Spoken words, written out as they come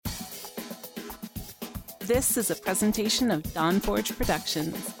This is a presentation of Dawnforge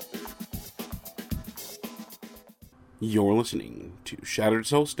Productions. You're listening to Shattered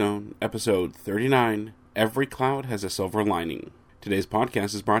Soulstone, episode 39, Every Cloud Has a Silver Lining. Today's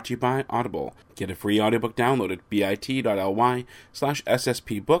podcast is brought to you by Audible. Get a free audiobook download at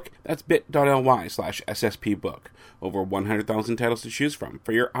bit.ly/sspbook. That's bit.ly/sspbook. Over 100,000 titles to choose from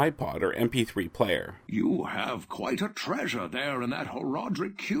for your iPod or MP3 player. You have quite a treasure there in that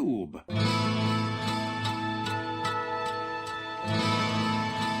Horadric cube.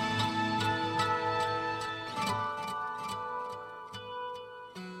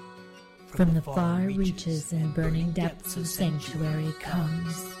 From the far reaches and burning depths of Sanctuary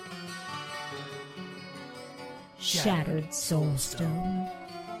comes Shattered Soulstone,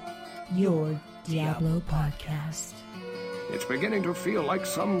 your Diablo podcast. It's beginning to feel like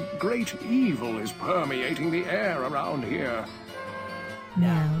some great evil is permeating the air around here.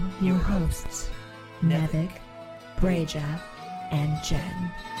 Now, your hosts, Nevik, Breja, and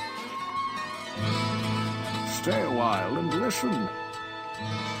Jen. Stay a while and listen.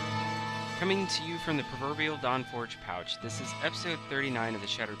 Coming to you from the proverbial Dawnforge pouch, this is episode 39 of the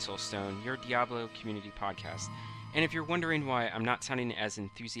Shattered Soulstone, your Diablo community podcast. And if you're wondering why I'm not sounding as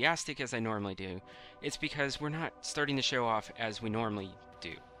enthusiastic as I normally do, it's because we're not starting the show off as we normally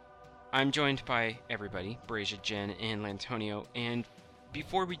do. I'm joined by everybody, Breja, Jen, and Lantonio, and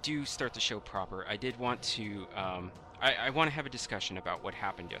before we do start the show proper, I did want to, I want to have a discussion about what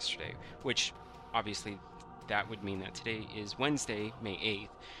happened yesterday, which obviously that would mean that today is Wednesday, May 8th.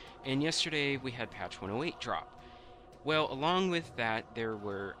 And yesterday we had patch 108 drop. Well, along with that, there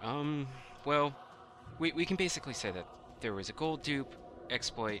were, we can basically say that there was a gold dupe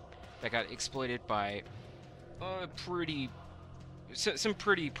exploit that got exploited by some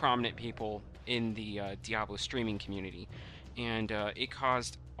pretty prominent people in the Diablo streaming community. And it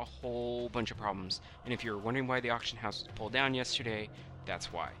caused a whole bunch of problems. And if you're wondering why the auction house was pulled down yesterday,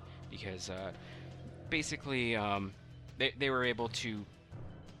 that's why. Because basically they were able to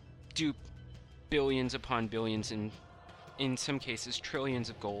dupe billions upon billions and in some cases trillions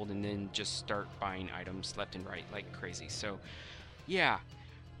of gold and then just start buying items left and right like crazy. So yeah,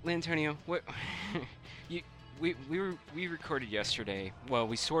 Lantonio, what we recorded yesterday. Well,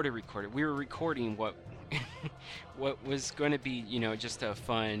 we sort of recorded. We were recording what what was going to be, just a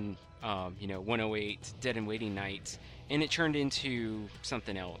fun 108 Dead and Waiting night, and it turned into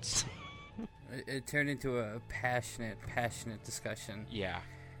something else. It turned into a passionate discussion. Yeah.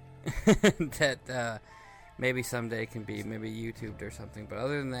 that maybe someday can be maybe YouTubed or something, but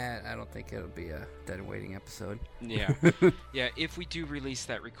other than that, I don't think it'll be a Dead and Waiting episode. Yeah. Yeah, if we do release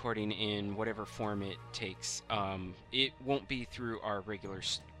that recording in whatever form it takes, it won't be through our regular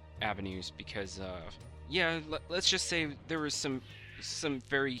avenues because, let's just say there was some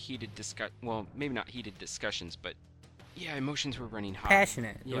very heated maybe not heated discussions, but yeah, emotions were running hot.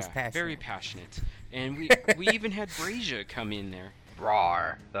 Passionate. Yeah, it was passionate. Very passionate. And we even had Breja come in there.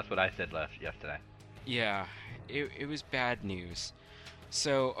 Rawr. That's what I said yesterday. Yeah, it was bad news.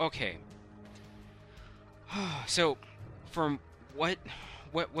 So, okay. So, from what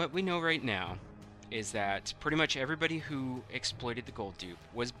we know right now is that pretty much everybody who exploited the gold dupe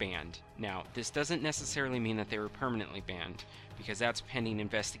was banned. Now, this doesn't necessarily mean that they were permanently banned, because that's pending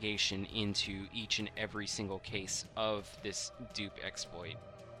investigation into each and every single case of this dupe exploit.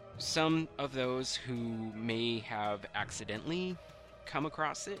 Some of those who may have accidentally come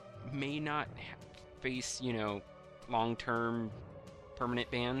across it may not face, long-term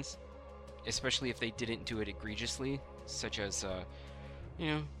permanent bans, especially if they didn't do it egregiously, such as,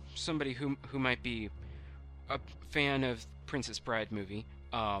 somebody who might be a fan of Princess Bride movie.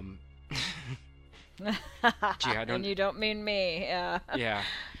 And you don't mean me, yeah. Yeah.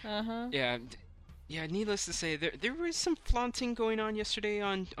 Uh-huh. Yeah. Yeah, needless to say, there was some flaunting going on yesterday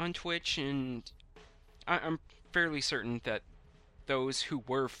on Twitch, and I'm fairly certain that those who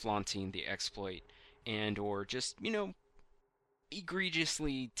were flaunting the exploit and or just,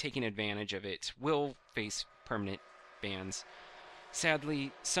 egregiously taking advantage of it will face permanent bans.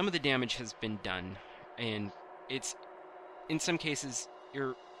 Sadly, some of the damage has been done, and it's, in some cases,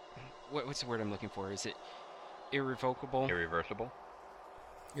 what's the word I'm looking for? Is it irrevocable? Irreversible?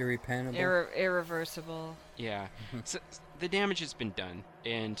 Irreparable. Irreversible. Yeah. So the damage has been done,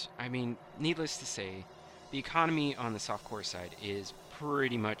 and I mean, needless to say, the economy on the softcore side is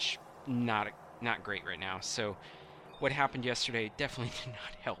pretty much not great right now. So what happened yesterday definitely did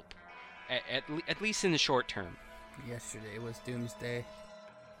not help, at least in the short term. Yesterday was doomsday.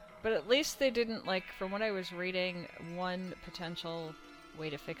 But at least they didn't, from what I was reading, one potential way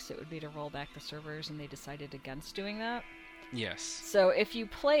to fix it would be to roll back the servers, and they decided against doing that. Yes. So if you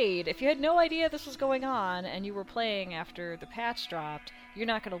had no idea this was going on, and you were playing after the patch dropped, you're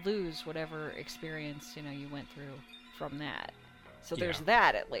not going to lose whatever experience, you went through from that. So there's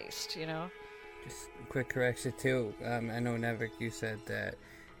that, at least, Just a quick correction, too. I know, Nevik, you said that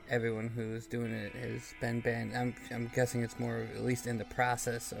everyone who's doing it has been banned. I'm guessing it's more, at least in the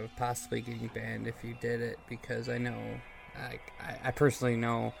process of possibly getting banned if you did it, because I know, I personally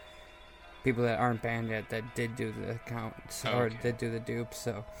know people that aren't banned yet that did do the accounts or did do the dupes.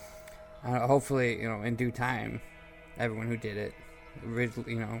 So hopefully, in due time, everyone who did it,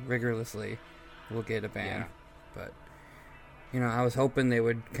 rigorously, will get a ban. Yeah. But I was hoping they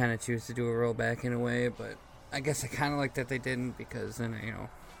would kind of choose to do a rollback in a way, but I guess I kind of like that they didn't, because then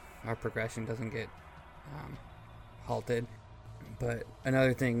our progression doesn't get halted. But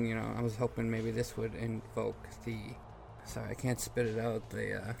another thing, I was hoping maybe this would invoke sorry, I can't spit it out,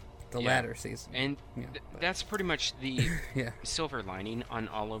 the ladder season. And that's pretty much the silver lining on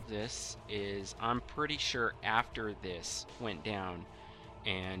all of this, is I'm pretty sure after this went down,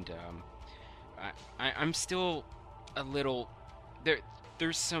 and I'm still a little...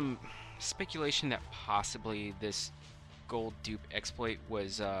 There's some speculation that possibly this gold dupe exploit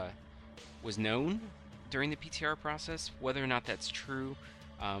was known during the PTR process. Whether or not that's true,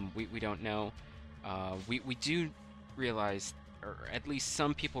 we don't know. We do realize, or at least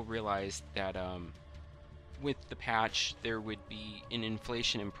some people realized, that with the patch there would be an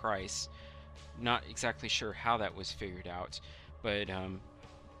inflation in price. Not exactly sure how that was figured out, but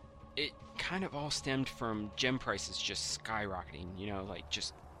it kind of all stemmed from gem prices just skyrocketing,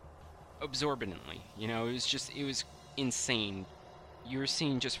 just absorbently. It was insane. You were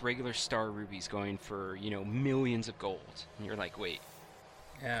seeing just regular star rubies going for, millions of gold, and you're like, wait.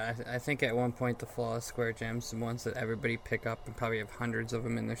 Yeah, I think at one point the flawless square gems, the ones that everybody pick up and probably have hundreds of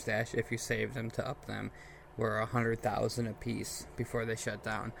them in their stash if you save them to up them, were 100,000 a piece before they shut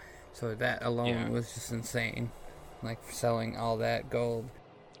down. So that alone was just insane, like selling all that gold.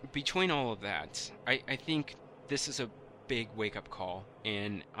 Between all of that, I think this is a big wake-up call,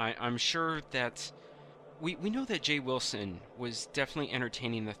 and I'm sure that we know that Jay Wilson was definitely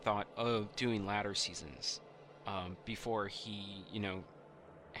entertaining the thought of doing ladder seasons before he,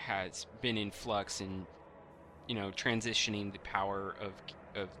 has been in flux and, transitioning the power of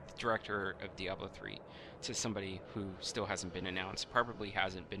the director of Diablo 3 to somebody who still hasn't been announced, probably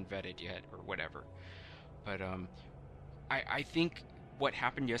hasn't been vetted yet or whatever. But I think what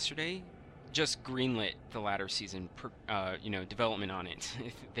happened yesterday just greenlit the ladder season, development on it.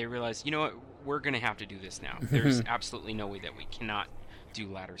 They realized, we're going to have to do this now. There's absolutely no way that we cannot do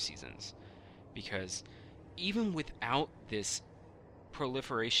ladder seasons, because even without this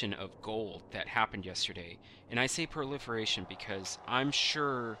proliferation of gold that happened yesterday, and I say proliferation because I'm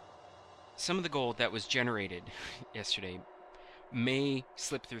sure some of the gold that was generated yesterday may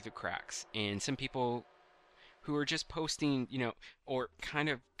slip through the cracks, and some people who are just posting, or kind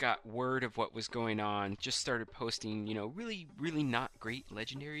of got word of what was going on, just started posting, really, really not great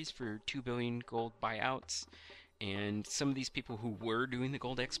legendaries for 2 billion gold buyouts. And some of these people who were doing the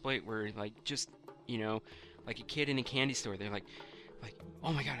gold exploit were like, just, like a kid in a candy store. They're like,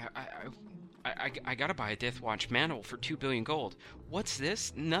 oh my god, I gotta buy a Deathwatch mantle for 2 billion gold. What's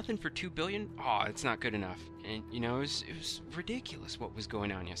this? Nothing for 2 billion? Oh, it's not good enough. And, it was ridiculous what was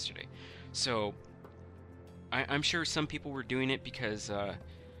going on yesterday. So I'm sure some people were doing it because,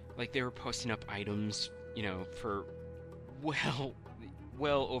 they were posting up items, for well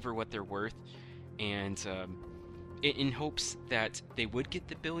over what they're worth, and in hopes that they would get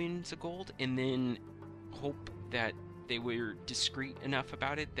the billions of gold, and then hope that they were discreet enough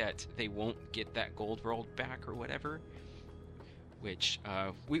about it that they won't get that gold rolled back or whatever. Which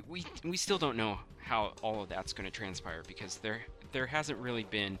we still don't know how all of that's going to transpire, because there hasn't really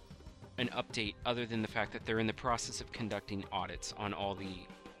been an update other than the fact that they're in the process of conducting audits on all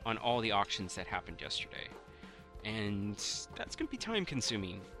the auctions that happened yesterday, and that's going to be time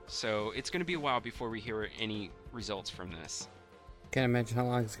consuming. So it's going to be a while before we hear any results from this. Can't imagine how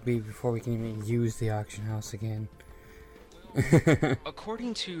long it's going to be before we can even use the auction house again.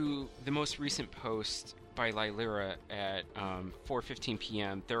 According to the most recent post by Lylira at 4:15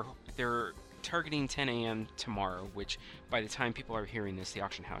 p.m., they're targeting 10 a.m. tomorrow, which by the time people are hearing this, the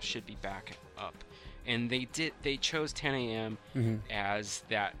auction house should be back up. And they chose 10 a.m. as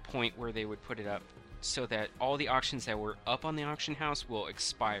that point where they would put it up, so that all the auctions that were up on the auction house will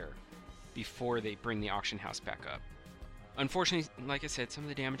expire before they bring the auction house back up. Unfortunately, like I said, some of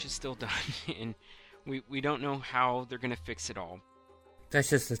the damage is still done, and we don't know how they're going to fix it all. That's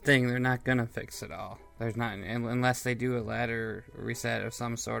just the thing. They're not gonna fix it all. There's not, unless they do a ladder reset of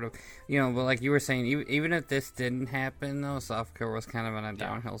some sort of, But like you were saying, even if this didn't happen, though, softcore was kind of on a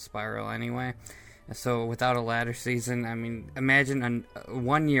downhill spiral anyway. So without a ladder season, I mean, imagine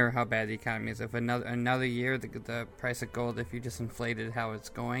 1 year how bad the economy is. If another year, the price of gold, if you just inflated how it's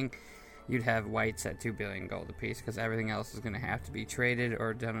going, you'd have whites at 2 billion gold apiece, because everything else is going to have to be traded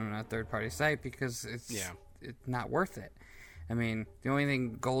or done on a third-party site because it's not worth it. I mean, the only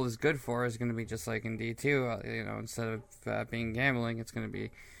thing gold is good for is going to be just like in D2. Instead of being gambling, it's going to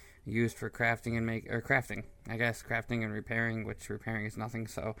be used for crafting and crafting. I guess crafting and repairing, which repairing is nothing.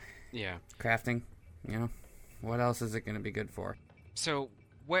 So yeah, crafting. What else is it going to be good for? So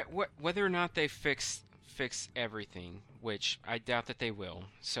whether or not they fix everything, which I doubt that they will.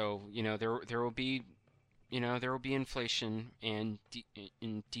 So there will be inflation and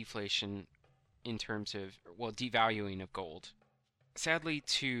deflation in terms of devaluing of gold. Sadly,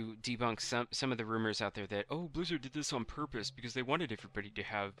 to debunk some of the rumors out there that Blizzard did this on purpose because they wanted everybody to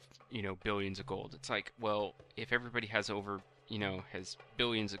have billions of gold. It's like, well, if everybody has has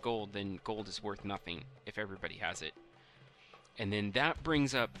billions of gold, then gold is worth nothing if everybody has it. And then that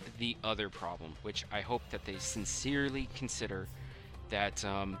brings up the other problem, which I hope that they sincerely consider, that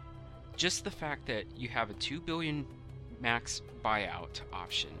just the fact that you have a 2 billion max buyout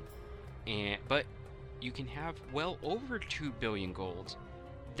option, but you can have well over 2 billion gold.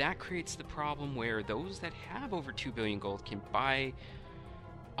 That creates the problem where those that have over 2 billion gold can buy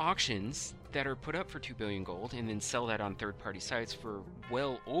auctions that are put up for 2 billion gold and then sell that on third-party sites for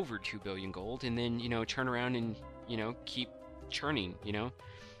well over 2 billion gold, and then turn around and keep churning,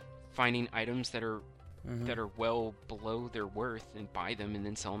 finding items that are well below their worth and buy them and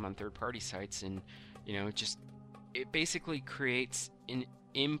then sell them on third-party sites, and it basically creates an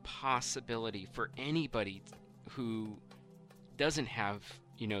impossibility for anybody who doesn't have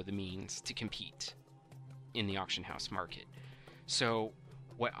the means to compete in the auction house market. So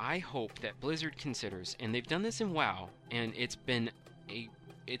what I hope that Blizzard considers, and they've done this in WoW, and it's been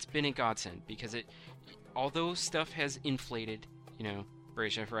a godsend, because although stuff has inflated,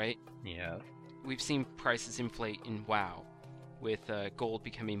 Brazia, right? Yeah. We've seen prices inflate in WoW, with gold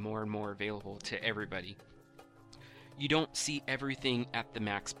becoming more and more available to everybody. You don't see everything at the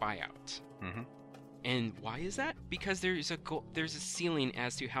max buyout. Mm-hmm. And why is that? Because there's a ceiling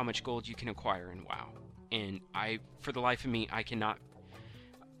as to how much gold you can acquire in WoW. And for the life of me, I cannot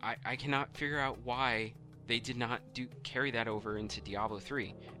figure out why they did not carry that over into Diablo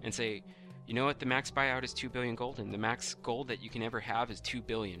 3 and say, you know what, the max buyout is 2 billion gold, and the max gold that you can ever have is 2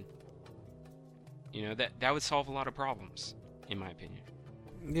 billion. That would solve a lot of problems, in my opinion.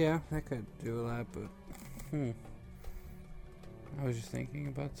 Yeah, that could do a lot, but I was just thinking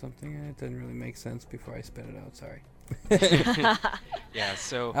about something and it didn't really make sense before I spit it out. Sorry. Yeah,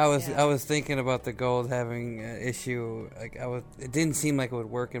 so I was thinking about the gold having an issue. Like it didn't seem like it would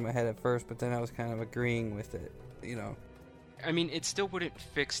work in my head at first, but then I was kind of agreeing with it. I mean, it still wouldn't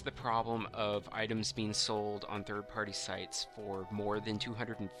fix the problem of items being sold on third-party sites for more than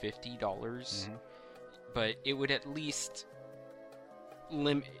 $250, mm-hmm. but it would at least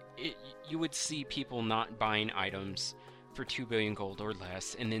you would see people not buying items for 2 billion gold or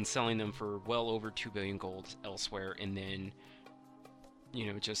less, and then selling them for well over 2 billion gold elsewhere, and then,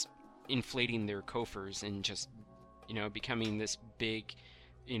 just inflating their coffers and just, becoming this big,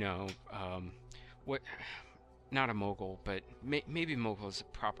 not a mogul, but maybe mogul is a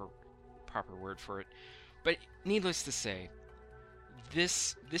proper word for it. But needless to say,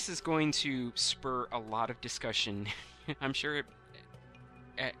 this is going to spur a lot of discussion, I'm sure,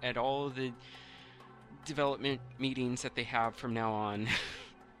 at all of the development meetings that they have from now on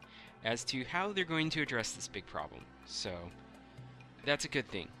as to how they're going to address this big problem. So that's a good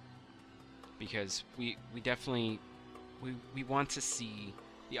thing, because we definitely we want to see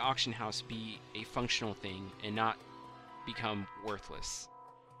the auction house be a functional thing and not become worthless,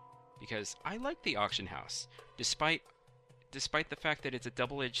 because I like the auction house despite the fact that it's a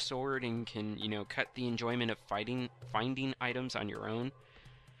double-edged sword and can cut the enjoyment of finding items on your own.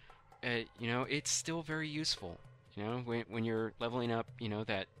 It's still very useful, when you're leveling up,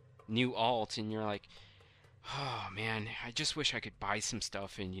 that new alt, and you're like, oh man, I just wish I could buy some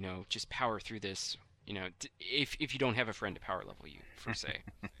stuff and, just power through this, if you don't have a friend to power level you, per se.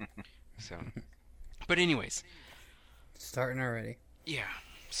 So, but anyways. Starting already. Yeah.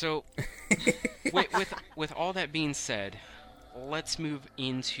 So, with all that being said, let's move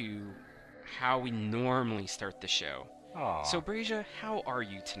into how we normally start the show. Aww. So, Brazia, how are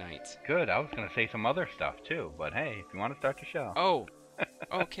you tonight? Good. I was going to say some other stuff, too. But hey, if you want to start the show. Oh,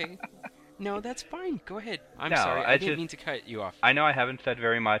 okay. No, that's fine. Go ahead. I'm No, sorry. I I didn't just- mean to cut you off. I know I haven't said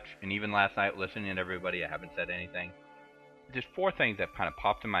very much, and even last night listening to everybody, I haven't said anything. There's 4 things that kind of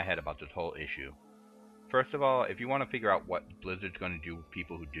popped in my head about this whole issue. First of all, if you want to figure out what Blizzard's going to do with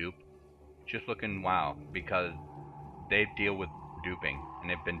people who dupe, just look in WoW, because they deal with duping, and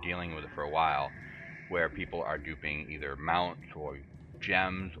they've been dealing with it for a while, where people are duping either mounts or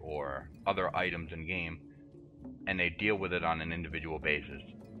gems or other items in game, and they deal with it on an individual basis.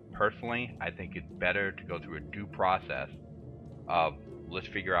 Personally, I think it's better to go through a due process of, let's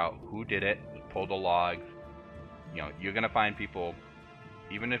figure out who did it, let's pull the logs. You know, you're going to find people,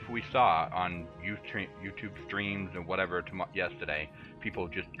 even if we saw on YouTube streams or whatever yesterday, people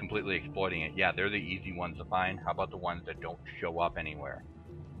just completely exploiting it. Yeah, they're the easy ones to find. How about the ones that don't show up anywhere?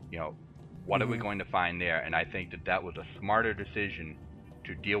 You know, what are we going to find there? And I think that was a smarter decision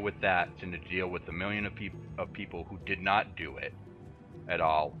to deal with that than to deal with the million of people who did not do it at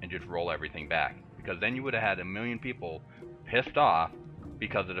all and just roll everything back. Because then you would have had a million people pissed off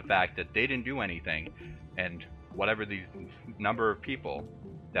because of the fact that they didn't do anything, and whatever the number of people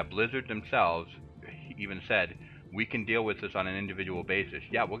that Blizzard themselves even said, we can deal with this on an individual basis.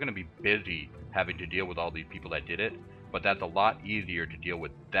 Yeah, we're going to be busy having to deal with all these people that did it, but that's a lot easier to deal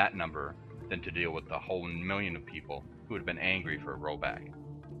with that number than to deal with the whole million of people who would have been angry for a rollback.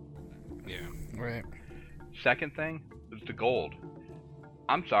 Yeah. Right. Second thing is the gold.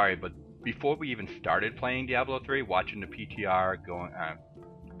 I'm sorry, but before we even started playing Diablo 3, watching the PTR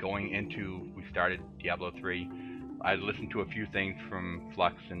going into we started Diablo 3, I listened to a few things from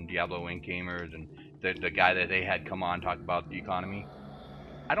Flux and Diablo Inc. gamers and the guy that they had come on talk about the economy.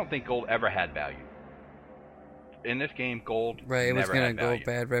 I don't think gold ever had value. In this game, gold Right, it was never going to had go value.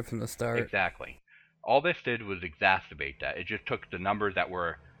 bad right from the start. Exactly. All this did was exacerbate that. It just took the numbers that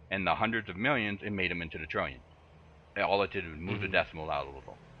were in the hundreds of millions and made them into the trillions. All it did was move the decimal out a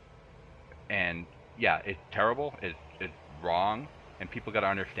little. And yeah, it's terrible. It's wrong, and people got to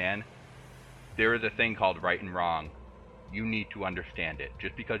understand there is a thing called right and wrong. You need to understand it.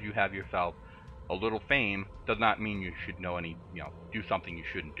 Just because you have yourself a little fame does not mean you should do something you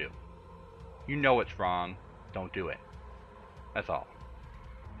shouldn't do. You know it's wrong, don't do it. That's all.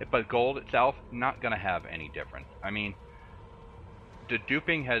 But gold itself, not going to have any difference. I mean, the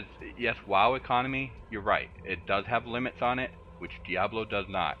duping has, yes, WoW economy, you're right. It does have limits on it, which Diablo does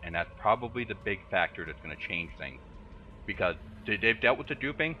not. And that's probably the big factor that's going to change things. Because they've dealt with the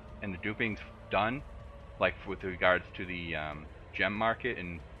duping, and the duping's done, like with regards to the gem market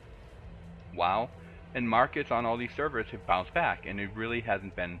and WoW. And markets on all these servers have bounced back, and it really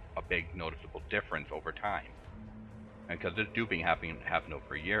hasn't been a big noticeable difference over time. Because this duping happened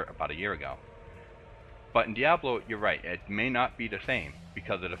over about a year ago. But in Diablo, you're right, it may not be the same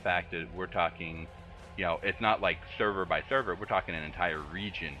because of the fact that we're talking, it's not like server by server, we're talking an entire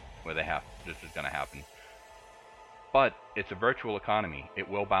region where this is going to happen. But it's a virtual economy. It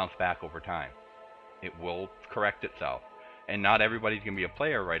will bounce back over time. It will correct itself. And not everybody's going to be a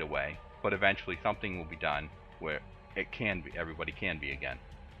player right away, but eventually something will be done where everybody can be again.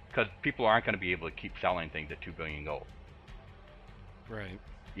 Because people aren't going to be able to keep selling things at 2 billion gold. Right.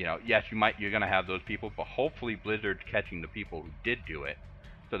 Yes, you're going to have those people, but hopefully Blizzard's catching the people who did do it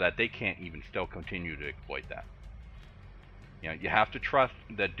so that they can't even still continue to exploit that. You have to trust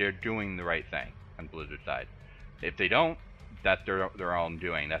that they're doing the right thing on Blizzard's side. If they don't, that's their own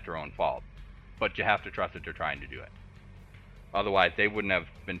doing, that's their own fault. But you have to trust that they're trying to do it. Otherwise, they wouldn't have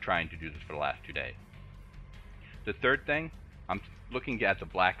been trying to do this for the last 2 days. The third thing, I'm looking at the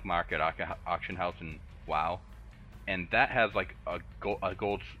black market auction house in WoW, and that has like a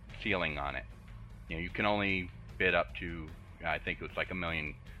gold ceiling on it. You can only bid up to, I think it was like 1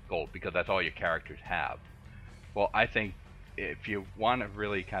 million gold, because that's all your characters have. Well, I think if you want to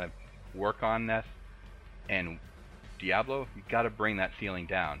really kind of work on this, and Diablo, you got to bring that ceiling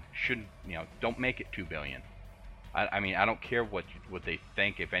down. Don't make it 2 billion. I mean, I don't care what they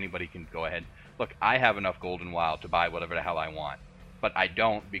think. If anybody can go ahead, look, I have enough gold in WoW to buy whatever the hell I want, but I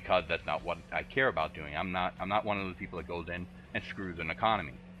don't, because that's not what I care about doing. I'm not one of those people that goes in and screws an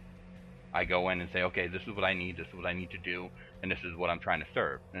economy. I go in and say, okay, this is what I need, this is what I need to do, and this is what I'm trying to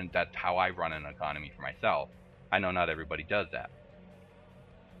serve, and that's how I run an economy for myself. I know not everybody does that.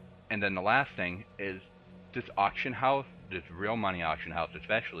 And then the last thing is this auction house, this real money auction house,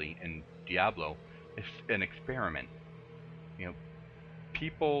 especially in Diablo, is an experiment.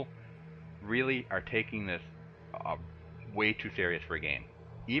 People really are taking this way too serious for a game.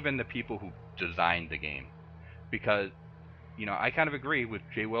 Even the people who designed the game. Because, I kind of agree with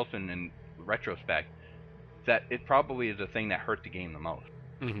Jay Wilson in retrospect that it probably is the thing that hurt the game the most.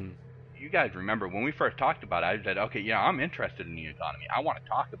 Mm-hmm. you guys remember when we first talked about it, I said, okay, yeah, I'm interested in the economy. I want to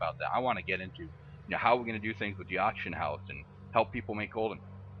talk about that. I want to get into, how we're going to do things with the auction house and help people make gold.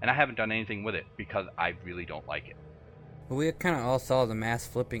 And I haven't done anything with it because I really don't like it. Well, we kind of all saw the mass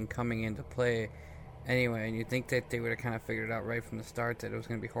flipping coming into play anyway, and you'd think that they would have kind of figured it out right from the start that it was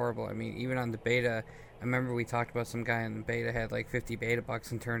going to be horrible. I mean, even on the beta, I remember we talked about some guy in the beta had like 50 beta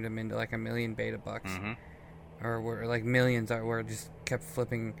bucks and turned them into like 1 million beta bucks. Mm-hmm. Or like millions where it just kept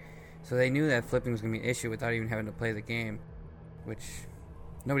flipping. So they knew that flipping was going to be an issue without even having to play the game, which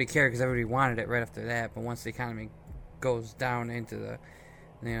nobody cared because everybody wanted it right after that. But once the economy goes down into the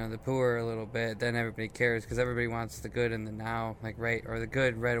the poor a little bit, then everybody cares because everybody wants the good in the now, like right, or the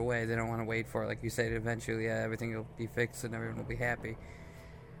good right away. They don't want to wait for it. Like you said, eventually, everything will be fixed and everyone will be happy.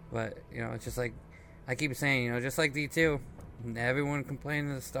 But it's just like I keep saying, just like D2, everyone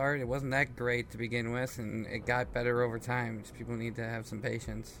complained at the start. It wasn't that great to begin with, and it got better over time. Just people need to have some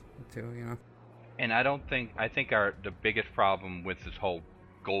patience too, And I think the biggest problem with this whole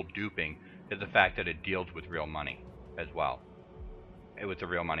gold duping is the fact that it deals with real money as well. It was a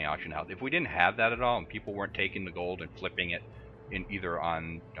real money auction house. If we didn't have that at all, and people weren't taking the gold and flipping it in either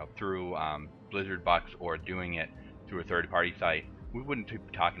on through Blizzard Bucks or doing it through a third-party site, we wouldn't be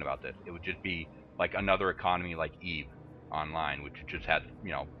talking about this. It would just be like another economy like EVE Online, which just has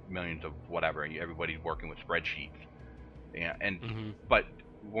millions of whatever, and everybody's working with spreadsheets. But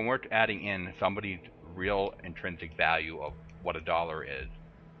when we're adding in somebody's real intrinsic value of what $1 is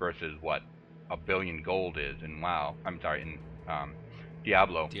versus what 1 billion gold is in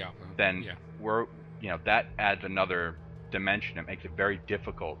Diablo, then we're that adds another dimension. It makes it very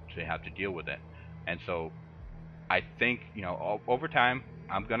difficult to have to deal with it. And so I think over time,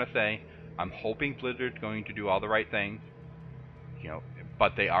 I'm gonna say I'm hoping Blizzard's going to do all the right things,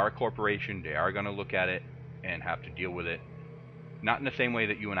 but they are a corporation. They are going to look at it and have to deal with it, not in the same way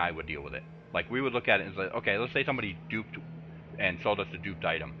that you and I would deal with it. Like we would look at it and say, okay, let's say somebody duped and sold us a duped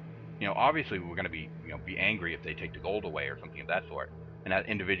item. Obviously we're going to be angry if they take the gold away or something of that sort, and that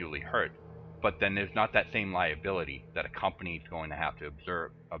individually hurt. But then there's not that same liability that a company is going to have to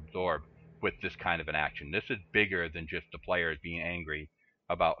absorb with this kind of an action. This is bigger than just the players being angry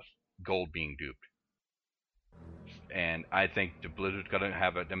about gold being duped. And I think the Blizzard's going to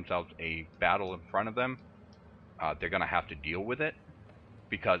have themselves a battle in front of them. They're going to have to deal with it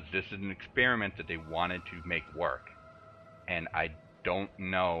because this is an experiment that they wanted to make work. And I don't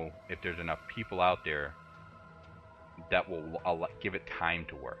know if there's enough people out there that will give it time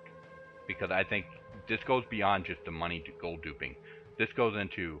to work. Because I think this goes beyond just the money to gold duping. This goes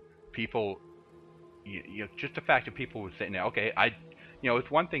into people, just the fact that people would say, okay,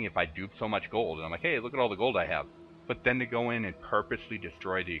 it's one thing if I dupe so much gold and I'm like, hey, look at all the gold I have. But then to go in and purposely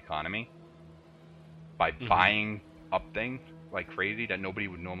destroy the economy by buying up things like crazy that nobody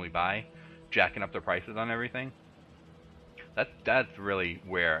would normally buy, jacking up the prices on everything, that's really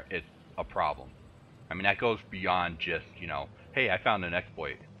where it's a problem. I mean, that goes beyond just, hey, I found an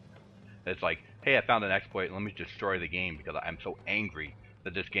exploit. It's like, hey, I found an exploit, let me destroy the game because I'm so angry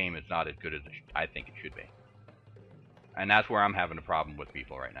that this game is not as good as I think it should be. And that's where I'm having a problem with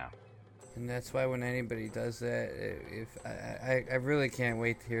people right now. And that's why when anybody does that, I really can't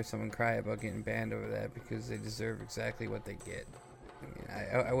wait to hear someone cry about getting banned over that because they deserve exactly what they get. I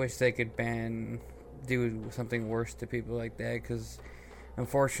mean, I wish they could do something worse to people like that because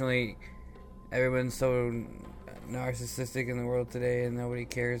unfortunately everyone's so narcissistic in the world today and nobody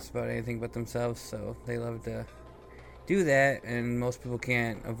cares about anything but themselves, so they love to do that, and most people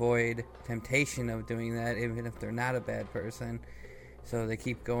can't avoid temptation of doing that even if they're not a bad person. So they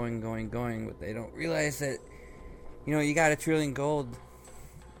keep going, but they don't realize that, you got 1 trillion gold.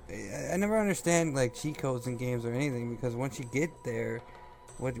 I never understand, like, cheat codes in games or anything, because once you get there,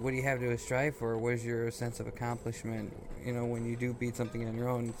 what do you have to strive for? Where's your sense of accomplishment? When you do beat something on your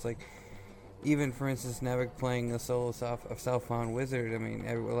own, it's like, even, for instance, Nevik playing a solo Self-Found Wizard, I mean,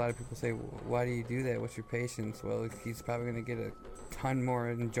 a lot of people say, why do you do that? What's your patience? Well, he's probably going to get a ton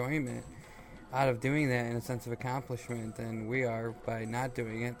more enjoyment out of doing that and a sense of accomplishment than we are by not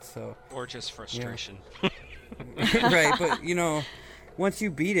doing it. So, or just frustration. Right, but once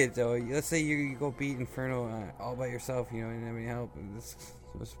you beat it though, let's say you go beat Inferno all by yourself, you didn't have any help, this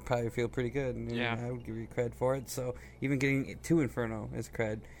would probably feel pretty good, and I would give you cred for it. So even getting to Inferno is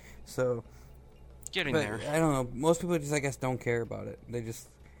cred. So there, I don't know, most people just, I guess, don't care about it. They just,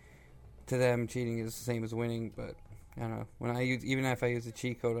 to them, cheating is the same as winning. But I don't know, even if I use a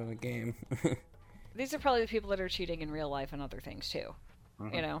cheat code on a game. These are probably the people that are cheating in real life and other things too.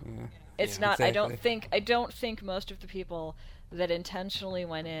 You know, Yeah. it's Yeah, not. exactly. I don't think most of the people that intentionally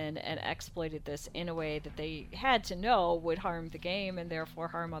went in and exploited this in a way that they had to know would harm the game and therefore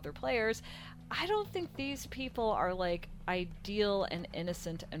harm other players. I don't think these people are like ideal and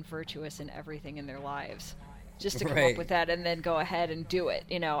innocent and virtuous in everything in their lives, just to come up Right. with that and then go ahead and do it.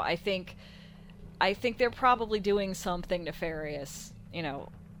 You know, I think they're probably doing something nefarious, you know,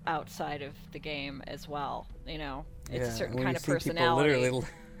 outside of the game as well. You know, it's a certain when kind you of see personality. People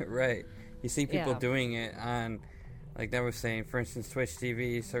literally, right. You see people Yeah. doing it on, like that was saying, for instance, Twitch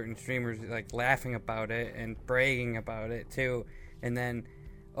TV, certain streamers like laughing about it and bragging about it too, and then,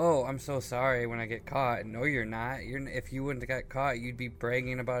 oh, I'm so sorry when I get caught. No, you're not. If you wouldn't have got caught, you'd be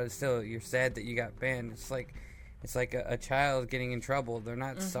bragging about it still. You're sad that you got banned. It's like a child getting in trouble. They're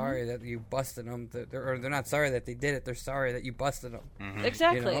not sorry that you busted them, or they're not sorry that they did it. They're sorry that you busted them.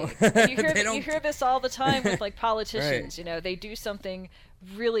 Exactly. You know? You hear this all the time with like politicians. Right. You know, they do something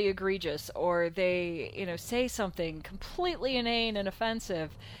really egregious, or they, you know, say something completely inane and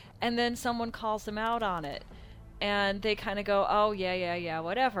offensive, and then someone calls them out on it. And they kind of go, oh, yeah,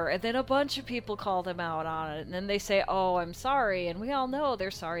 whatever. And then a bunch of people call them out on it. And then they say, oh, I'm sorry. And we all know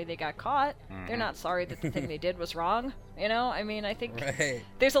they're sorry they got caught. They're not sorry that the thing they did was wrong. You know, I mean, I think Right.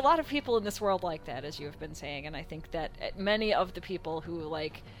 there's a lot of people in this world like that, as you have been saying. And I think that many of the people who,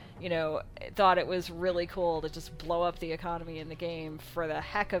 like, you know, thought it was really cool to just blow up the economy in the game for the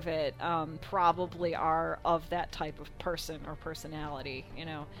heck of it, probably are of that type of person or personality, you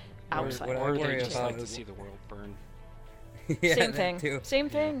know. Outside. What I Or worry they just about like to is- see the world burn. Yeah, Same that thing. too. Same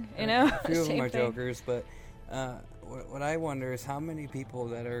thing, you know? A few of them Same are thing. jokers, but what I wonder is how many people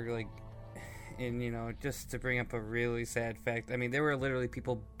that are like, in, you know, just to bring up a really sad fact. I mean, there were literally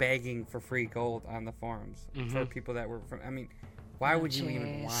people begging for free gold on the forums for people that were from. I mean, why would you even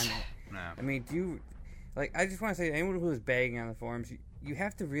jeez. want it? No. I mean, do you like? I just want to say, anyone who is begging on the forums, you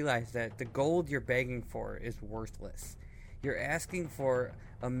have to realize that the gold you're begging for is worthless. You're asking for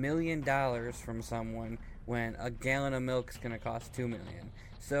 $1 million from someone when a gallon of milk is going to cost $2 million.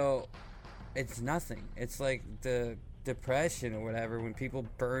 So it's nothing. It's like the Depression or whatever, when people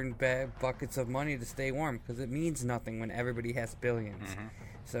burn buckets of money to stay warm, because it means nothing when everybody has billions.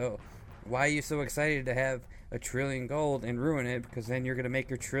 So why are you so excited to have $1 trillion gold and ruin it? Because then you're going to make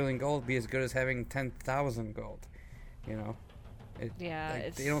your $1 trillion gold be as good as having 10,000 gold. You know? Yeah, Like,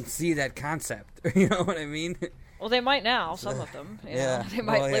 it's... they don't see that concept. You know what I mean? Well, they might now, some of them. You know? They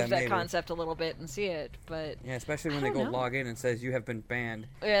might live that maybe. concept a little bit and see it, but... Yeah, especially when I they don't go know. log in and says you have been banned.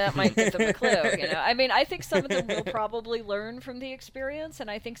 Yeah, that might give them a clue, you know. I mean, I think some of them will probably learn from the experience, and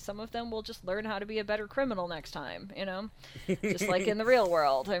I think some of them will just learn how to be a better criminal next time, you know? Just like in the real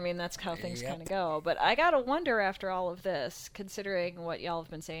world. I mean, that's how things kind of go. But I gotta wonder after all of this, considering what y'all have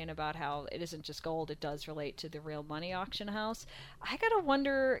been saying about how it isn't just gold, it does relate to the real money auction house. I gotta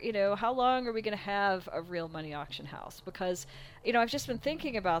wonder, you know, how long are we gonna have a real money auction house? Because, you know, I've just been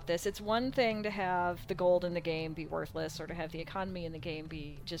thinking about this. It's one thing to have the gold in the game be worthless, or to have the economy in the game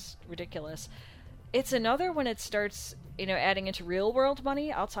be just ridiculous. It's another when it starts, you know, adding into real world money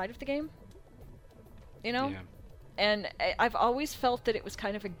outside of the game. You know? Yeah. And I've always felt that it was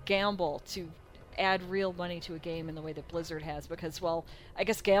kind of a gamble to add real money to a game in the way that Blizzard has, because, well, I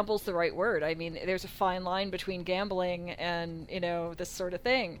guess gamble's the right word. I mean, there's a fine line between gambling and, you know, this sort of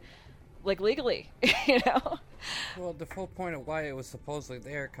thing. Like, legally, you know? Well, the full point of why it was supposedly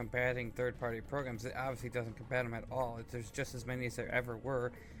there, combating third-party programs, it obviously doesn't combat them at all. There's just as many as there ever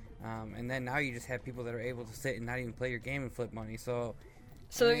were. And then now you just have people that are able to sit and not even play your game and flip money. So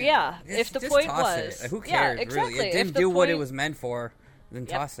I mean, yeah, just- if the just point toss was... it. Like, who yeah, cares, exactly. really? It If didn't the do what it point- was meant for, then Yep.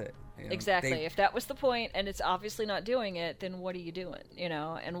 toss it. You know, Exactly. they- If that was the point, and it's obviously not doing it, then what are you doing? You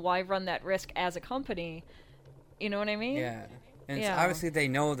know, and why run that risk as a company? You know what I mean? Yeah. And it's Yeah. obviously they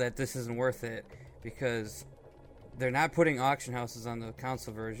know that this isn't worth it, because they're not putting auction houses on the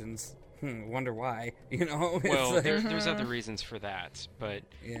console versions. Wonder why? You know. It's Well, like- there's other reasons for that, but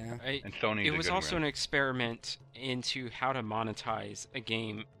yeah. And Sony's it a was good also one. an experiment into how to monetize a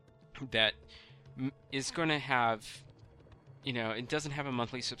game that is going to have, you know, it doesn't have a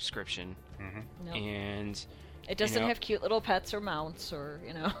monthly subscription, No. and It doesn't know- have cute little pets or mounts or,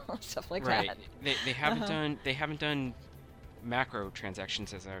 you know, stuff like right. that. They haven't done macro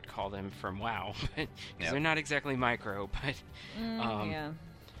transactions, as I would call them, from WoW, because Yep. they're not exactly micro, but Yeah.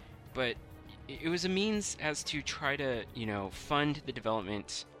 but it was a means as to try to, you know, fund the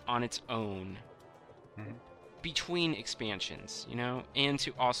development on its own between expansions, you know, and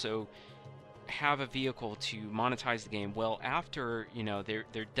to also have a vehicle to monetize the game well after, you know, they're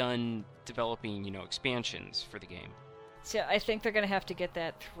done developing, you know, expansions for the game. So I think they're going to have to get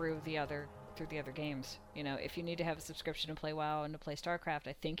that through the other through the other games. You know, if you need to have a subscription to play WoW and to play StarCraft,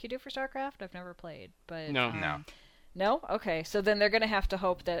 I think you do for StarCraft. I've never played, but No. No? Okay, so then they're going to have to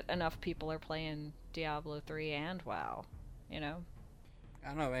hope that enough people are playing Diablo 3 and WoW, you know? I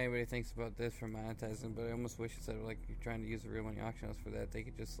don't know if anybody thinks about this for monetizing, but I almost wish instead of, like, you're trying to use the real money auction house for that, they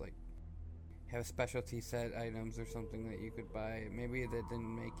could just, like, have specialty set items or something that you could buy. Maybe that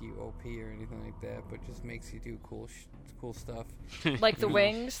didn't make you OP or anything like that, but just makes you do cool stuff. Like the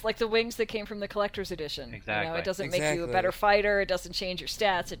wings that came from the collector's edition. Exactly. You know, it doesn't make you a better fighter, it doesn't change your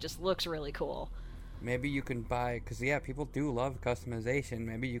stats, it just looks really cool. Maybe you can buy, because people do love customization.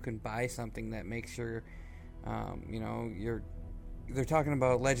 Maybe you can buy something that makes your, they're talking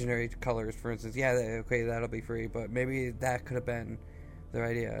about legendary colors, for instance. Yeah, okay, that'll be free, but maybe that could have been their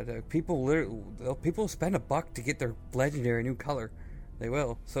idea. People spend $1 to get their legendary new color. They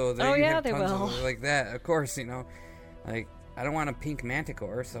will. So they have tons of like that. Of course, like I don't want a pink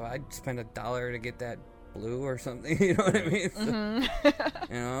Manticore, so I'd spend $1 to get that blue or something. You know what I mean?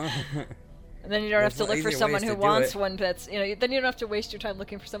 So, And then you don't have to look for someone who wants one that's, then you don't have to waste your time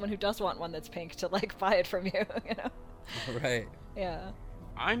looking for someone who does want one that's pink to, like, buy it from you, Right. Yeah.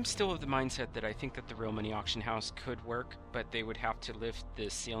 I'm still of the mindset that I think that the real money auction house could work, but they would have to lift the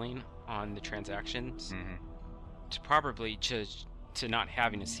ceiling on the transactions to probably to not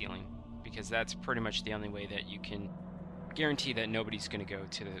having a ceiling, because that's pretty much the only way that you can guarantee that nobody's going to go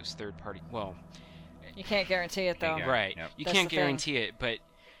to those third-party... Well... You can't guarantee it, though. Right. Yep. You can't guarantee it, but...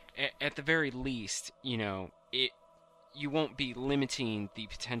 At the very least, you won't be limiting the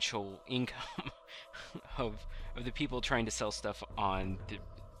potential income of the people trying to sell stuff on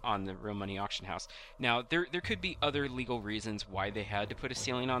the real money auction house. Now, there could be other legal reasons why they had to put a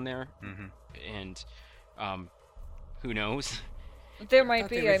ceiling on there, and who knows? There might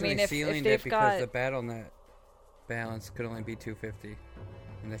be. I mean, if they've got the BattleNet balance could only be 250,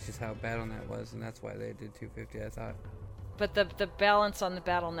 and that's just how BattleNet was, and that's why they did 250. I thought. But the balance on the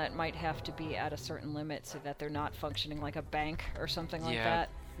BattleNet might have to be at a certain limit so that they're not functioning like a bank or something like that.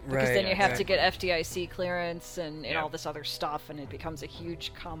 Because then you have to get FDIC clearance and all this other stuff, and it becomes a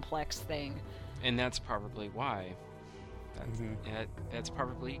huge, complex thing. And that's probably why. That's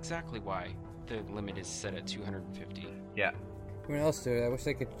probably exactly why the limit is set at 250. Yeah. What else, dude? I wish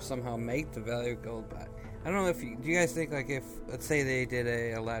they could somehow make the value of gold back. I don't know if do you guys think, like, if, let's say they did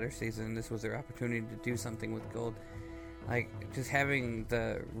a ladder season, this was their opportunity to do something with gold. Like, just having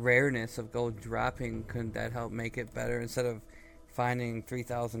the rareness of gold dropping, couldn't that help make it better? Instead of finding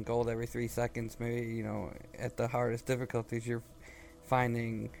 3,000 gold every 3 seconds, maybe, at the hardest difficulties, you're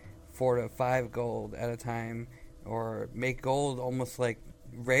finding 4 to 5 gold at a time, or make gold almost like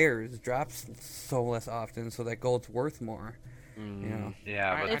rares, drops so less often, so that gold's worth more.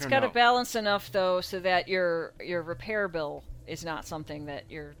 Yeah, but it's got to balance enough, though, so that your repair bill is not something that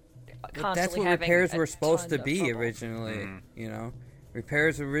you're that's what repairs were supposed to be originally.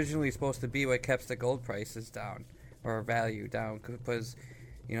 Repairs were originally supposed to be what kept the gold prices down, or value down, because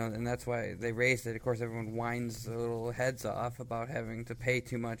and that's why they raised it. Of course, everyone whines their little heads off about having to pay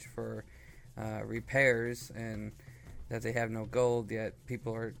too much for repairs and that they have no gold. Yet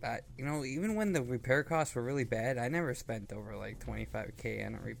people are, even when the repair costs were really bad, I never spent over like $25,000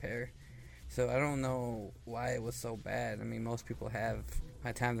 on a repair. So I don't know why it was so bad. I mean, most people have,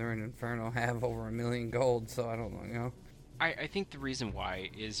 by the time they're in Inferno, have over 1 million gold, so I don't know, I think the reason why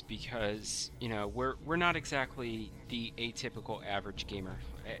is because, we're not exactly the atypical average gamer.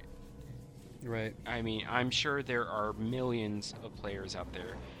 Right. I mean, I'm sure there are millions of players out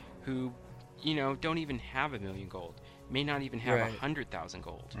there who, don't even have 1 million gold, may not even have 100,000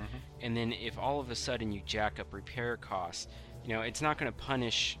 gold. And then if all of a sudden you jack up repair costs, it's not going to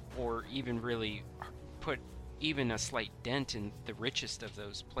punish or even really put even a slight dent in the richest of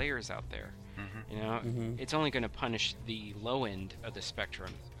those players out there. It's only going to punish the low end of the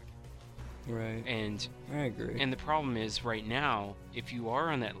spectrum. Right. And I agree. And the problem is, right now, if you are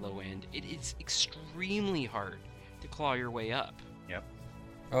on that low end, it is extremely hard to claw your way up. Yep.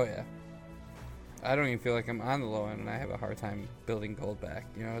 Oh, yeah. I don't even feel like I'm on the low end, and I have a hard time building gold back,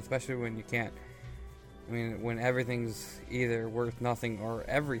 especially when you can't. I mean, when everything's either worth nothing or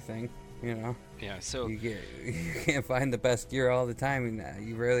everything, Yeah, so you can't find the best gear all the time, and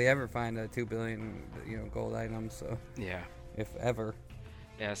you rarely ever find a 2 billion, gold item. So yeah, if ever.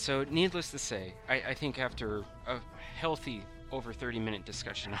 Yeah. So needless to say, I think after a healthy over 30-minute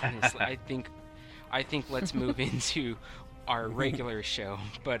discussion on this, I think let's move into our regular show.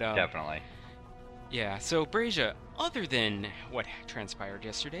 But definitely. Yeah. So Brazia, other than what transpired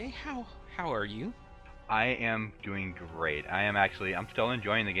yesterday, how are you? I am doing great. I'm still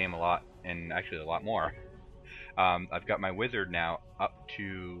enjoying the game a lot, and actually a lot more. I've got my wizard now up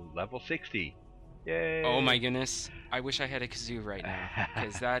to level 60. Yay! Oh my goodness. I wish I had a kazoo right now,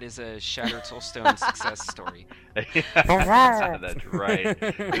 because that is a Shattered Soulstone success story. That's right.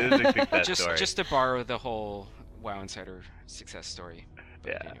 It is a success story. Just to borrow the whole WoW Insider success story.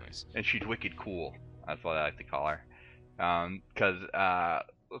 But yeah. Anyways. And she's wicked cool. That's what I like to call her. Because,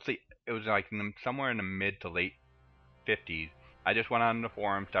 let's see, it was like somewhere in the mid to late 50s. I just went on the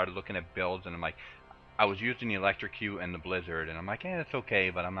forum, started looking at builds, and I'm like, I was using the Electrocute and the Blizzard, and I'm like, it's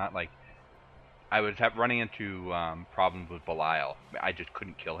okay, but I'm not like, I was running into problems with Belial. I just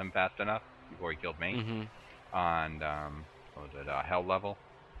couldn't kill him fast enough before he killed me on, what was it, hell level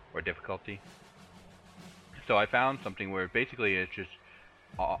or difficulty. So I found something where basically it's just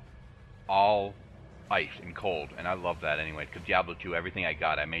all ice and cold, and I love that anyway, because Diablo 2, everything I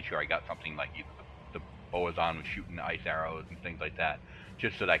got, I made sure I got something like either the Boazon was shooting ice arrows and things like that,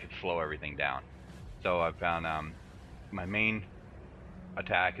 just so that I could slow everything down. So I found my main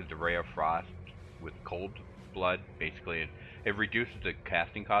attack is the Ray of Frost with cold blood. Basically it reduces the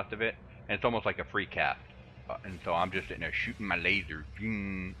casting cost of it, and it's almost like a free cast, and so I'm just sitting there shooting my laser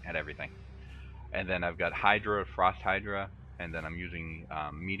at everything. And then I've got Hydra, Frost Hydra, and then I'm using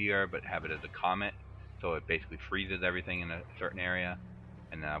Meteor, but have it as a comet, so it basically freezes everything in a certain area.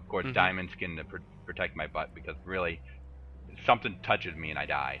 And then of course Diamond Skin to protect my butt, because really something touches me and I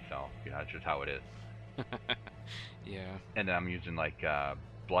die, so that's just how it is. Yeah. And then I'm using like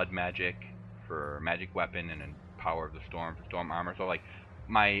blood magic for magic weapon, and then power of the storm for storm armor. So like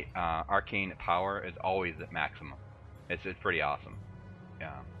my arcane power is always at maximum. It's pretty awesome.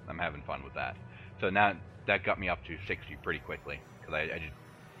 Yeah, I'm having fun with that. So now that got me up to 60 pretty quickly, because I just,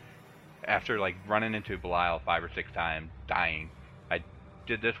 after like running into Belial 5 or 6 times, dying, I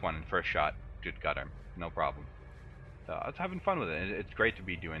did this one in first shot, just got him, no problem. So I was having fun with it. It's great to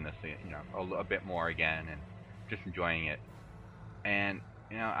be doing this, a bit more again, and just enjoying it. And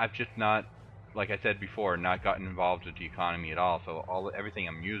I've just not, like I said before, not gotten involved with the economy at all. So everything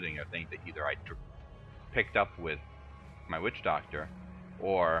I'm using are things that either I picked up with my Witch Doctor,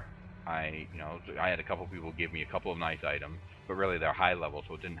 or I had a couple people give me a couple of nice items, but really they're high level,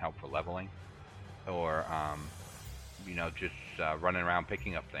 so it didn't help for leveling. Or just running around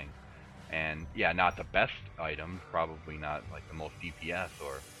picking up things. And yeah, not the best items, probably not like the most DPS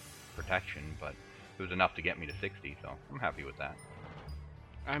or protection, but it was enough to get me to 60, so I'm happy with that.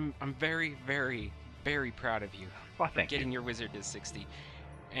 I'm very, very, very proud of you for getting your wizard to 60.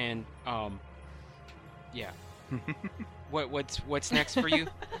 And yeah. What's next for you?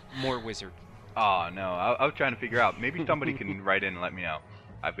 More wizard. Oh no, I was trying to figure out. Maybe somebody can write in and let me know.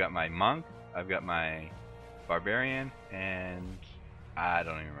 I've got my monk, I've got my barbarian, and I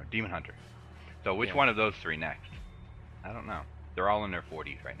don't even remember. Demon Hunter. So which one of those 3 next? I don't know. They're all in their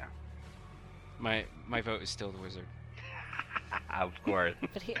 40s right now. My vote is still the wizard. Of course.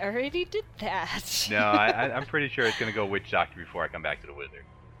 But he already did that. No, I'm pretty sure it's going to go Witch Doctor before I come back to the wizard.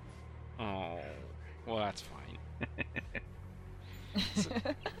 Oh, well, that's fine.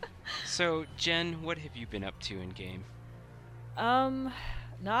 So, Jen, what have you been up to in game?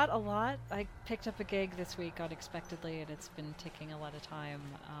 Not a lot. I picked up a gig this week unexpectedly, and it's been taking a lot of time.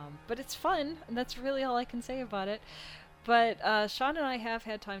 But it's fun, and that's really all I can say about it. But Sean and I have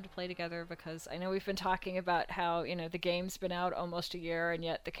had time to play together, because I know we've been talking about how, the game's been out almost a year, and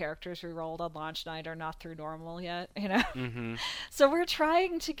yet the characters we rolled on launch night are not through normal yet, Mm-hmm. So we're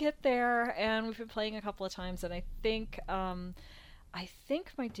trying to get there, and we've been playing a couple of times, and I think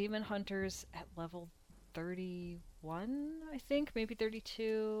my Demon Hunter's at level 31, maybe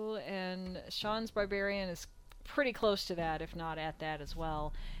 32, and Sean's Barbarian is pretty close to that, if not at that as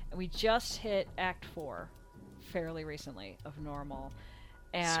well. And we just hit Act 4 fairly recently of normal.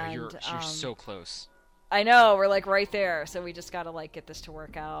 And so you're so close. I know, we're like right there, so we just gotta get this to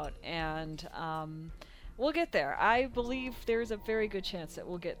work out, and we'll get there. I believe there's a very good chance that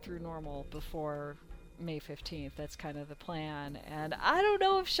we'll get through normal before May 15th. That's kind of the plan, and I don't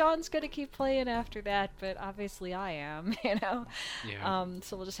know if Sean's gonna keep playing after that, but obviously I am, Yeah.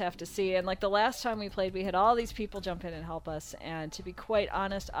 So we'll just have to see. And the last time we played, we had all these people jump in and help us, and to be quite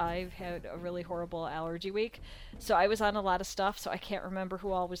honest, I've had a really horrible allergy week, so I was on a lot of stuff, so I can't remember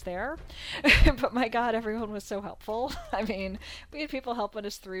who all was there. But my god, everyone was so helpful. I mean, we had people helping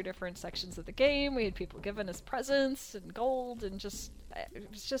us through different sections of the game, we had people giving us presents and gold, and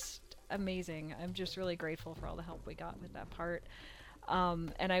it was just amazing. I'm just really grateful for all the help we got with that part.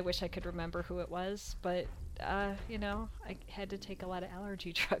 And I wish I could remember who it was, but I had to take a lot of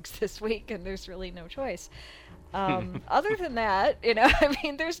allergy drugs this week, and there's really no choice. Other than that,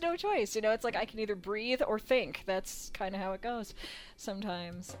 there's no choice. It's like I can either breathe or think. That's kind of how it goes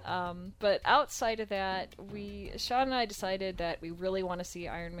sometimes. But outside of that, Sean and I decided that we really want to see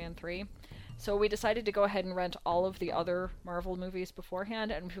Iron Man 3. So we decided to go ahead and rent all of the other Marvel movies beforehand,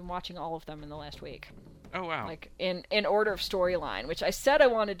 and we've been watching all of them in the last week. Oh, wow. Like, in order of storyline, which I said I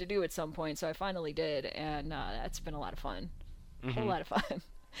wanted to do at some point, so I finally did, and that's been a lot of fun. A whole lot of fun.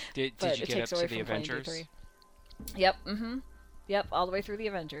 Did you get up to the Avengers? Yep, Yep, all the way through the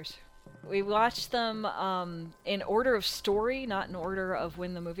Avengers. We watched them in order of story, not in order of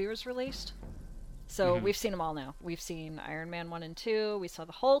when the movie was released. So we've seen them all now. We've seen Iron Man 1 and 2, we saw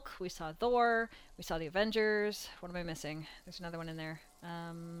the Hulk, we saw Thor, we saw the Avengers. What am I missing? There's another one in there.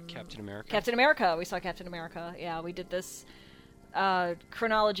 Captain America. Captain America. We saw Captain America. Yeah, we did this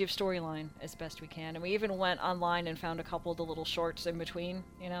chronology of storyline as best we can. And we even went online and found a couple of the little shorts in between,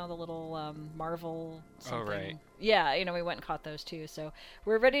 the little Marvel something. Oh, right. Yeah, we went and caught those too. So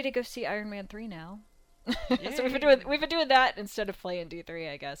we're ready to go see Iron Man 3 now. So we've been doing that instead of playing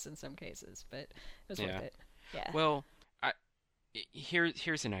D3, I guess, in some cases, but it was worth it. Yeah. Well,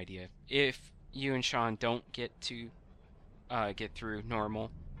 here's an idea. If you and Sean don't get to get through normal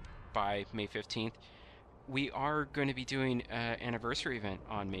by May 15th, we are going to be doing an anniversary event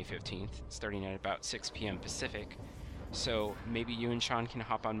on May 15th, starting at about 6 p.m. Pacific. So maybe you and Sean can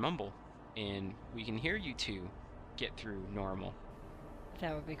hop on Mumble, and we can hear you two get through normal.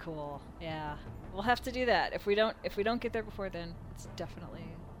 That would be cool. Yeah, we'll have to do that. If we don't get there before then, it's definitely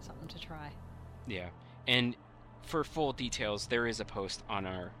something to try. Yeah, and for full details, there is a post on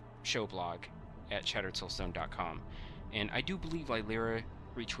our show blog at shatteredsoulstone.com, and I do believe Lylira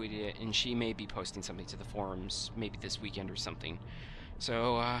retweeted it, and she may be posting something to the forums maybe this weekend or something.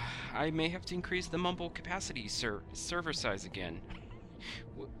 So I may have to increase the Mumble capacity server size again.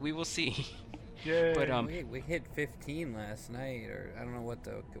 We will see. Yay. But we hit 15 last night, or I don't know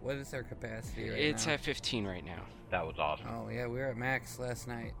what is our capacity right now? It's at 15 right now. That was awesome. Oh yeah, we were at max last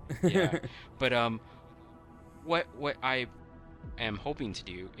night. Yeah, but what I am hoping to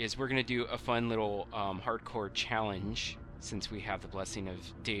do is we're gonna do a fun little hardcore challenge, since we have the blessing of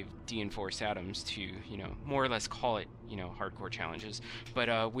Dave D and Force Adams to more or less call it hardcore challenges.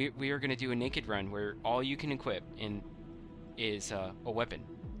 But we are gonna do a naked run where all you can equip is a weapon,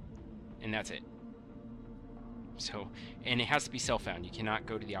 and that's it. So, and it has to be self-found. You cannot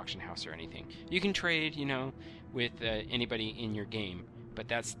go to the auction house or anything. You can trade, with anybody in your game, but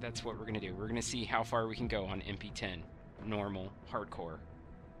that's what we're gonna do. We're gonna see how far we can go on MP10, normal, hardcore.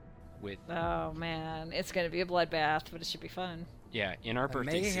 With oh man, it's gonna be a bloodbath, but it should be fun. Yeah, in our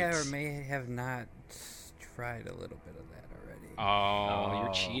birthday suits. May have not tried a little bit of that already. Oh,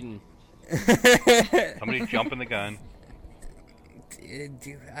 you're cheating. Somebody's jumping the gun.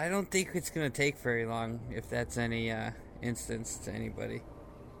 I don't think it's going to take very long, if that's any instance to anybody.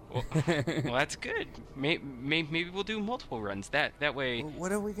 Well, that's good. Maybe we'll do multiple runs. That way. Well,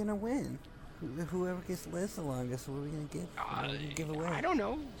 what are we going to win? Whoever gets lives the longest, what are we going to give away? I don't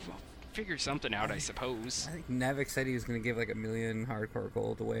know. Figure something out, I suppose. I think Nevik said he was going to give like 1 million hardcore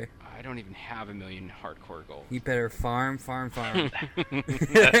gold away. I don't even have 1 million hardcore gold. You better farm. Farm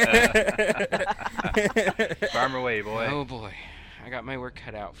away, boy. Oh boy. I got my work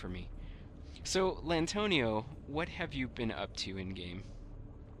cut out for me. So, Lantonio, what have you been up to in game?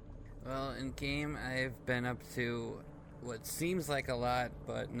 Well, in game, I've been up to what seems like a lot,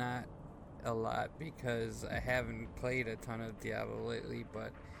 but not a lot, because I haven't played a ton of Diablo lately,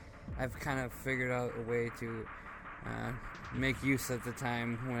 but I've kind of figured out a way to make use of the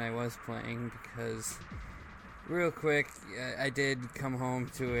time when I was playing, because real quick, I did come home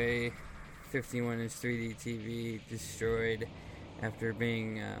to a 51-inch 3D TV destroyed after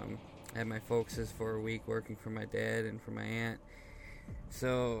being at my folks' for a week working for my dad and for my aunt.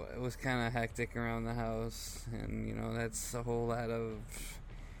 So it was kind of hectic around the house, and that's a whole lot of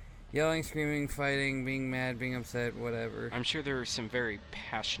yelling, screaming, fighting, being mad, being upset, whatever. I'm sure there are some very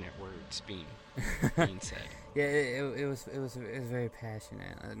passionate words being said. Yeah, it was very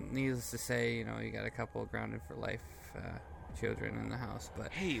passionate. Needless to say, you got a couple of Grounded for Life children in the house,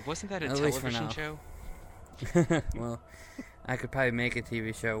 but hey, wasn't that a television show? Well, I could probably make a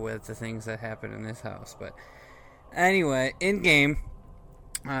TV show with the things that happen in this house, but anyway, in game,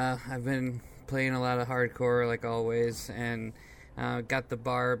 I've been playing a lot of hardcore like always, and got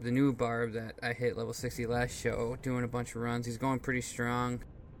the new Barb that I hit level 60 last show, doing a bunch of runs. He's going pretty strong.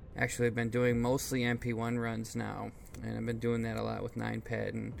 Actually, I've been doing mostly MP1 runs now, and I've been doing that a lot with 9pad,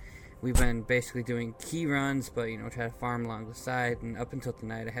 and we've been basically doing key runs, but, try to farm along the side, and up until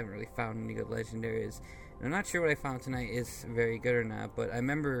tonight I haven't really found any good legendaries. And I'm not sure what I found tonight is very good or not, but I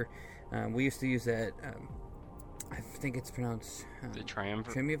remember we used to use that, I think it's pronounced... the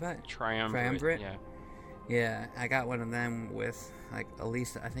Triumvirate? Triumvirate? Yeah. Yeah, I got one of them with, like, at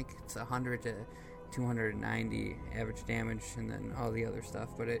least, I think it's 100 to 290 average damage, and then all the other stuff.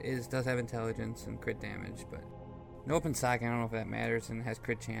 But it does have intelligence and crit damage, but no open sock, I don't know if that matters, and it has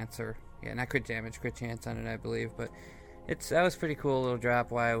crit chance, or, yeah, not crit damage, crit chance on it, I believe, but that was pretty cool little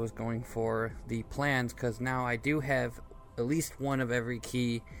drop why I was going for the plans, because now I do have at least one of every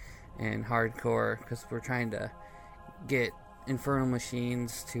key in hardcore, because we're trying to get Infernal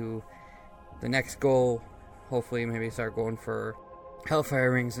Machines to the next goal. Hopefully maybe start going for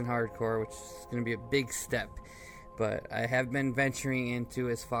Hellfire Rings in hardcore, which is going to be a big step. But I have been venturing into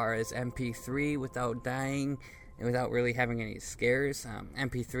as far as MP3 without dying and without really having any scares.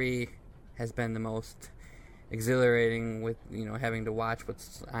 MP3 has been the most exhilarating with, having to watch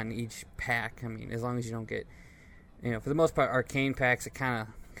what's on each pack. I mean, as long as you don't get, for the most part, arcane packs, I kind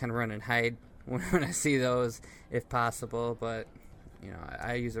of run and hide when I see those, if possible. But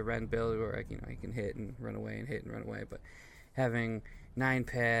I use a Ren build where I can hit and run away and hit and run away. But having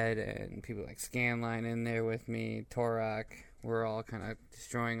 9pad and people like Scanline in there with me, Torok, we're all kind of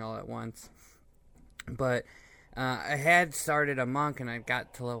destroying all at once. But I had started a monk and I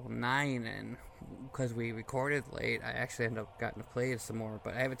got to level 9, and because we recorded late, I actually ended up getting to play some more.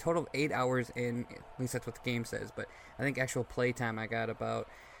 But I have a total of 8 hours in, at least that's what the game says. But I think actual playtime I got about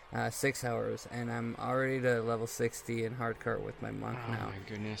 6 hours, and I'm already to level 60 in hardcore with my monk now. Oh my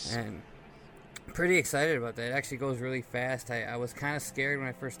goodness. And pretty excited about that. It actually goes really fast. I was kind of scared when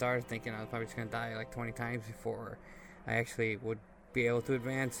I first started, thinking I was probably just going to die like 20 times before I actually would be able to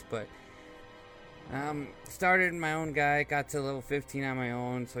advance, but started my own guy, got to level 15 on my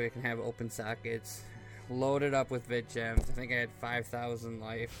own so I can have open sockets, loaded up with Vit Gems. I think I had 5,000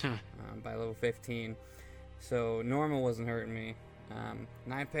 life by level 15, so normal wasn't hurting me.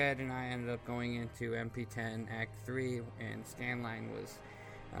 9pad and I ended up going into MP10 Act 3, and Scanline was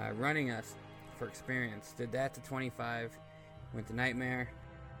running us for experience. Did that to 25, went to Nightmare.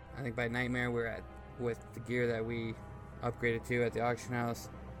 I think by Nightmare we're at, with the gear that we upgraded to at the auction house,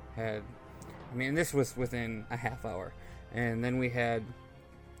 this was within a half hour. And then we had,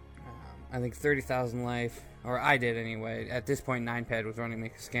 I think 30,000 life, or I did anyway. At this point 9pad was running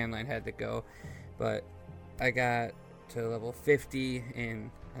me, Scanline had to go. But I got to level 50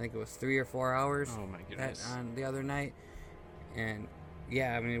 in, I think it was 3 or 4 hours. Oh my goodness. On the other night. And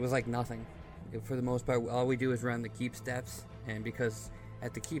yeah, it was like nothing. For the most part, all we do is run the keep steps, and because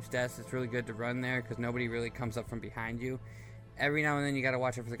at the keep steps, it's really good to run there because nobody really comes up from behind you. Every now and then you got to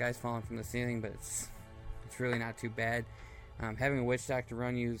watch out for the guys falling from the ceiling, but it's really not too bad. Having a Witch Doctor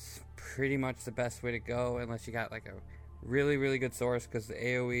run you is pretty much the best way to go, unless you got like a really, really good source, because the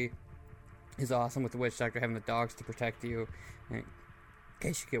AoE is awesome with the Witch Doctor, having the dogs to protect you in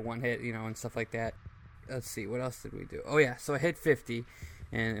case you get one hit, and stuff like that. Let's see, what else did we do? Oh yeah, so I hit 50,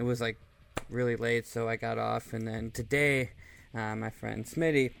 and it was like really late, so I got off. And then today, my friend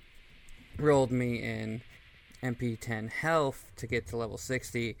Smitty rolled me in MP10 Health to get to level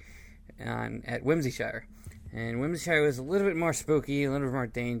 60 at Whimsyshire. And Whimsyshire was a little bit more spooky, a little bit more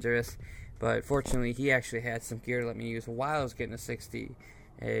dangerous, but fortunately he actually had some gear to let me use while I was getting to 60.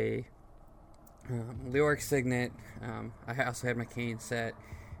 A Leoric Signet, I also had my cane set,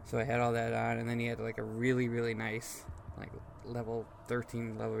 so I had all that on, and then he had like a really, really nice like level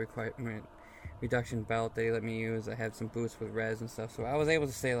 13 level requirement reduction belt that he let me use. I had some boosts with res and stuff, so I was able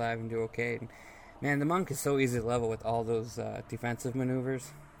to stay alive and do okay. And man, the monk is so easy to level with all those defensive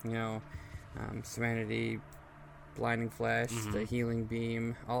maneuvers, Serenity, Blinding Flash, the Healing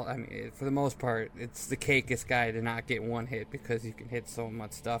Beam. For the most part, it's the cakest guy to not get one hit, because you can hit so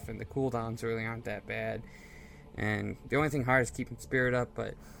much stuff, and the cooldowns really aren't that bad. And the only thing hard is keeping Spirit up,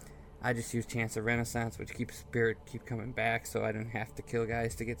 but I just use Chance of Renaissance, which keeps Spirit coming back, so I didn't have to kill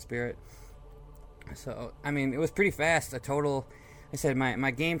guys to get Spirit. So, it was pretty fast. A total, I said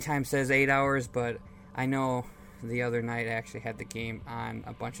my game time says 8 hours, but I know the other night I actually had the game on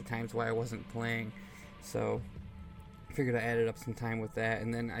a bunch of times while I wasn't playing, so I figured I added up some time with that.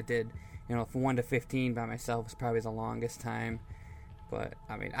 And then I did, from 1 to 15 by myself was probably the longest time. But,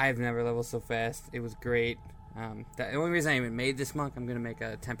 I've never leveled so fast. It was great. The only reason I even made this monk, I'm going to make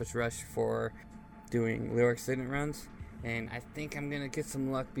a Tempest Rush for doing Leoric Signet runs. And I think I'm going to get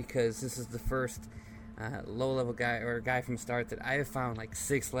some luck, because this is the first low-level guy, or guy from start, that I have found like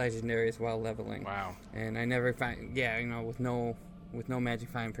 6 legendaries while leveling. Wow. And I never find, with no with no magic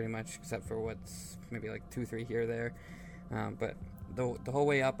find pretty much, except for what's maybe like 2-3 here or there. But the whole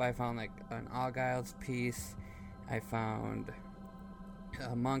way up, I found like an Argyle's piece. I found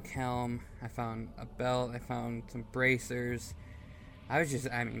a monk helm. I found a belt. I found some bracers.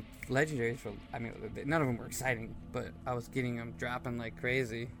 Legendaries none of them were exciting, but I was getting them dropping like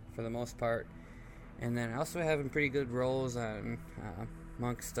crazy for the most part. And then I also having pretty good rolls on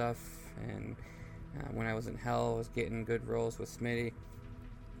monk stuff, and when I was in Hell, I was getting good rolls with Smitty.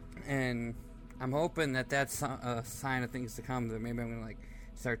 And I'm hoping that that's a sign of things to come, that maybe I'm going to like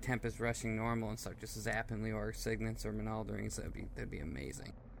start Tempest rushing normal and start just zapping Leoric Signets or Menalderings. That'd be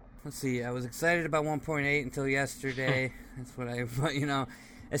amazing. Let's see, I was excited about 1.8 until yesterday. But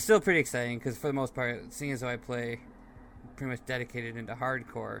it's still pretty exciting, because for the most part, seeing as though I play pretty much dedicated into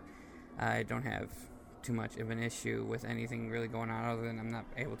hardcore, I don't have too much of an issue with anything really going on, other than I'm not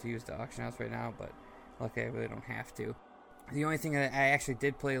able to use the auction house right now, but luckily I really don't have to. The only thing that I actually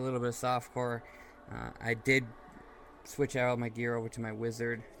did play a little bit of softcore, I did switch out all my gear over to my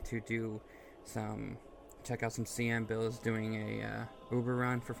wizard to check out some CM builds, doing a Uber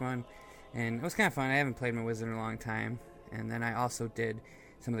run for fun, and it was kind of fun. I haven't played my wizard in a long time. And then I also did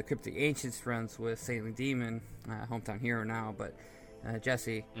some of the Cryptic Ancients runs with Saintly Demon, hometown hero now, but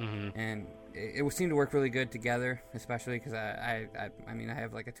Jesse, and it seemed to work really good together, especially because I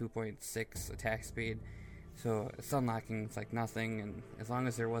have like a 2.6 attack speed, so stun locking is like nothing, and as long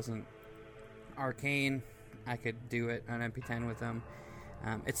as there wasn't arcane, I could do it on MP10 with them.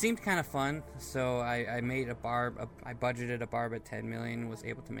 It seemed kind of fun, so I made a barb. I budgeted a barb at 10 million, was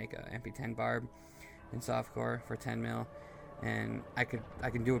able to make a MP10 barb in softcore for 10 mil. And I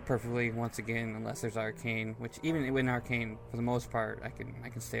can do it perfectly once again, unless there's arcane. Which even in arcane, for the most part, I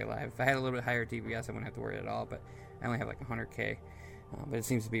can stay alive. If I had a little bit higher DPS, I wouldn't have to worry at all. But I only have like 100k. But it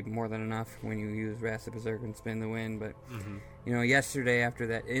seems to be more than enough when you use Wrath of Berserker and Spin the Wind. But yesterday after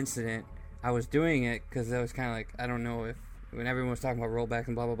that incident, I was doing it because I was kind of like, I don't know if when everyone was talking about rollbacks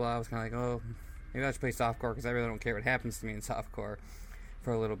and blah blah blah, I was kind of like, oh, maybe I should play softcore because I really don't care what happens to me in softcore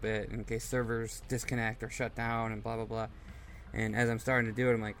for a little bit in case servers disconnect or shut down and blah blah blah. And as I'm starting to do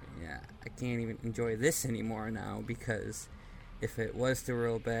it, I'm like, yeah, I can't even enjoy this anymore now, because if it was to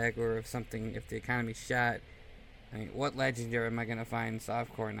roll back, or if the economy shot, I mean, what legendary am I going to find in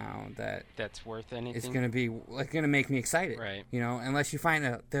softcore now that's worth anything? It's going to be like going to make me excited, right? Unless you find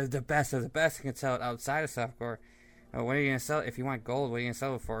the best of the best and can sell it outside of softcore. What are you going to sell? If you want gold, what are you going to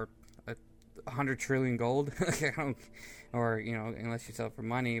sell it for? 100 trillion gold, or unless you sell it for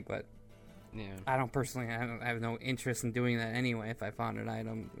money, but. Yeah. I have no interest in doing that anyway. If I found an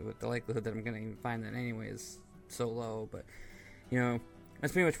item, the likelihood that I'm going to even find that anyway is so low. But,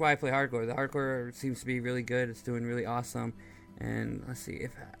 that's pretty much why I play hardcore. The hardcore seems to be really good. It's doing really awesome. And let's see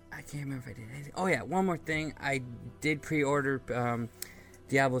if I can't remember if I did anything. Oh yeah, one more thing. I did pre-order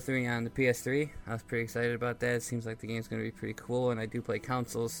Diablo 3 on the PS3. I was pretty excited about that. It seems like the game's going to be pretty cool, and I do play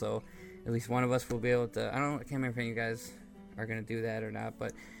consoles, so at least one of us will be able to. I can't remember if any of you guys are going to do that or not,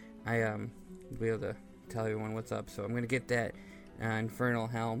 but I be able to tell everyone what's up, so I'm going to get that Infernal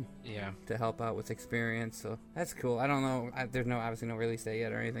Helm to help out with experience, so that's cool. I don't know, there's obviously no release date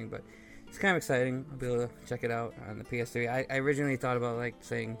yet or anything, but it's kind of exciting. I'll be able to check it out on the PS3. I originally thought about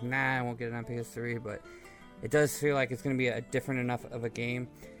saying, nah, I won't get it on PS3, but it does feel like it's going to be a different enough of a game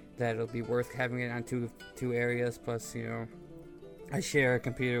that it'll be worth having it on two areas, plus, I share a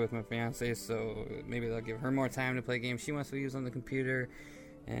computer with my fiance, so maybe they'll give her more time to play games she wants to use on the computer.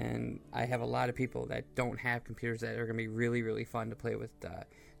 And I have a lot of people that don't have computers that are going to be really, really fun to play with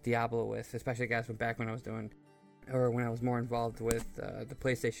Diablo with, especially guys from back when I was more involved with the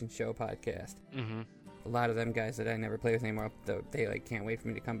PlayStation Show podcast. Mm-hmm. A lot of them guys that I never play with anymore, they can't wait for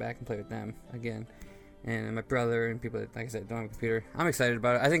me to come back and play with them again. And my brother and people that, like I said, don't have a computer. I'm excited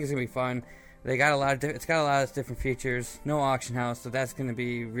about it. I think it's going to be fun. It's got a lot of different features. No auction house, so that's going to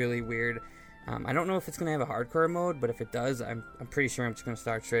be really weird. I don't know if it's going to have a hardcore mode, but if it does, I'm pretty sure I'm just going to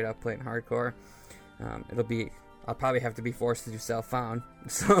start straight up playing hardcore. I'll probably have to be forced to do self-found,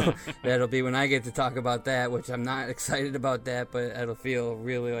 so that'll be when I get to talk about that, which I'm not excited about that, but it'll feel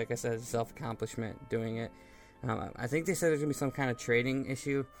really, like I said, a self-accomplishment doing it. I think they said there's going to be some kind of trading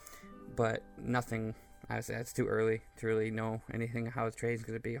issue, but nothing. Obviously, it's too early to really know anything how the trading's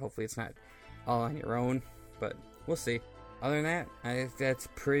going to be. Hopefully it's not all on your own, but we'll see. Other than that, that's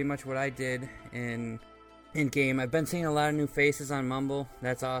pretty much what I did in game. I've been seeing a lot of new faces on Mumble.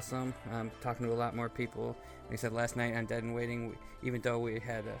 That's awesome. I'm talking to a lot more people. Like I said last night on Dead and Waiting, even though we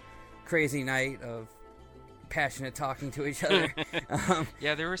had a crazy night of passionate talking to each other.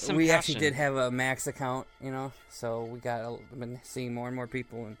 Yeah, there was some We passion. actually did have a max account, so I've been seeing more and more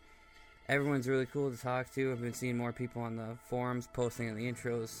people, and everyone's really cool to talk to. I've been seeing more people on the forums posting on the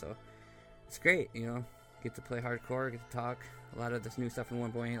intros, so it's great, you know. Get to play hardcore, get to talk. A lot of this new stuff in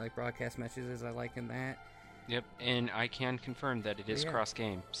 1.8, like broadcast messages, I like in that. Yep, and I can confirm that it is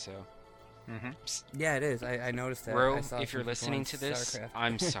cross-game, so... Mm-hmm. Yeah, it is. I noticed that. Ro, I saw if you're listening to this,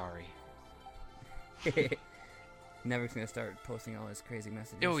 I'm sorry. Never's going to start posting all his crazy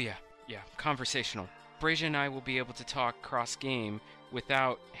messages. Oh, yeah. Yeah, conversational. Brazia and I will be able to talk cross-game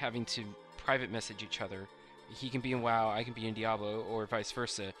without having to private message each other. He can be in WoW, I can be in Diablo, or vice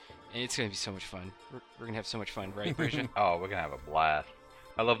versa. And it's going to be so much fun. We're going to have so much fun, right, Brazia? Oh, we're going to have a blast.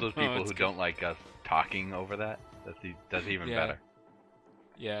 I love those people who good. don't like us talking over that. That's even better.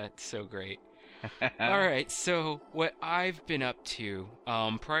 Yeah, it's so great. All right, so what I've been up to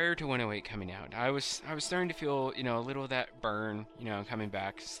prior to 108 coming out, I was starting to feel, you know, a little of that burn, you know, coming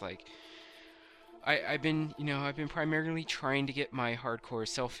back. It's like I've been primarily trying to get my hardcore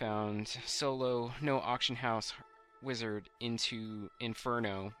self-found solo no auction house wizard into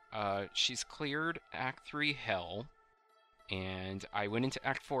Inferno. She's cleared Act 3 Hell, and I went into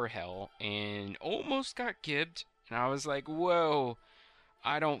Act 4 Hell and almost got gibbed, and I was like, whoa.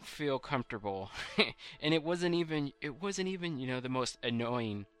 I don't feel comfortable. And it wasn't even, you know, the most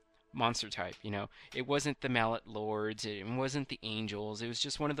annoying monster type, you know. It wasn't the Mallet Lords, it wasn't the Angels. It was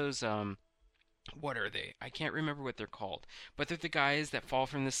just one of those, what are they? I can't remember what they're called. But they're the guys that fall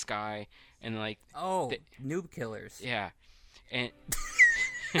from the sky and like... Oh, noob killers. Yeah. And...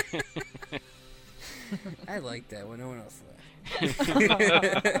 I like that one. No one else liked.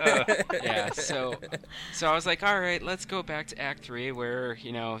 Yeah, so I was like, all right, let's go back to Act 3, where,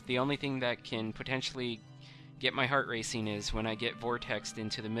 you know, the only thing that can potentially get my heart racing is when I get vortexed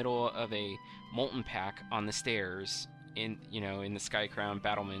into the middle of a molten pack on the stairs in the Sky Crown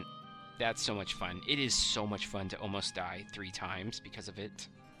battlement. That's so much fun. It is so much fun to almost die 3 times because of it.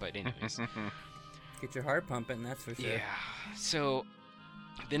 But anyways. Get your heart pumping, that's for sure. Yeah, so...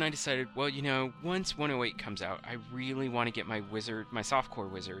 Then I decided, well, you know, once 108 comes out, I really want to get my softcore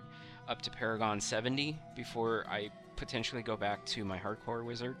wizard, up to Paragon 70 before I potentially go back to my hardcore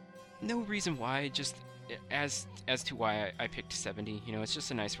wizard. No reason why, just as to why I picked 70. You know, it's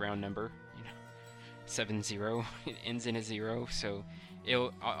just a nice round number. You know, 7-0. It ends in a 0, so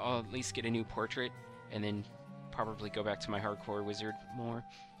I'll at least get a new portrait, and then probably go back to my hardcore wizard more.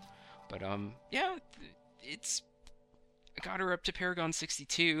 But yeah, I got her up to Paragon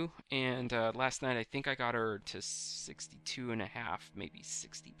 62, and last night I think I got her to 62.5, maybe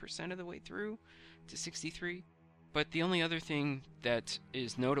 60% of the way through to 63. But the only other thing that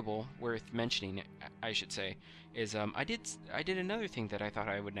is notable, worth mentioning, I should say, is I did another thing that I thought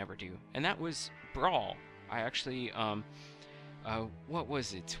I would never do, and that was Brawl. I actually, what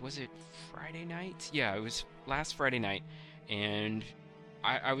was it? Was it Friday night? Yeah, it was last Friday night, and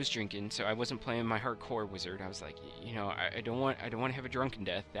I was drinking, so I wasn't playing my hardcore wizard. I was like, you know, I don't want to have a drunken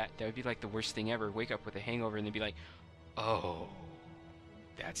death. That would be like the worst thing ever. Wake up with a hangover and then be like, oh,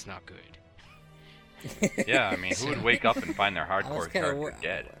 that's not good. Yeah, I mean, who would wake up and find their hardcore character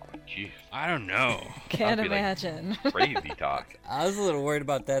dead? Jeez. I don't know. Can't imagine. Like crazy talk. I was a little worried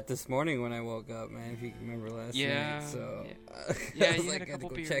about that this morning when I woke up, man. If you can remember last night. So yeah, I was you like, had a couple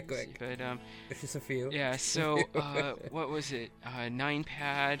go beers, check quick. but just a few. Yeah. So what was it?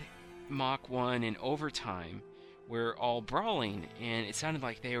 9-pad, Mach 1, and Overtime were all brawling, and it sounded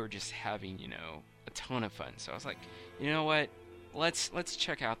like they were just having, you know, a ton of fun. So I was like, you know what? Let's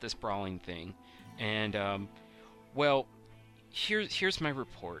check out this brawling thing. And, well, here's my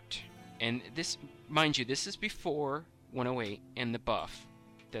report. And this, mind you, this is before 108 and the buff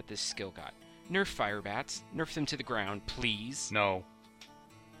that this skill got. Nerf fire bats. Nerf them to the ground, please. No.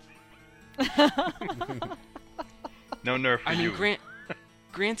 No nerf for you.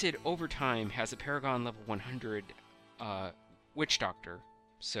 Granted, Overtime has a Paragon level 100 Witch Doctor.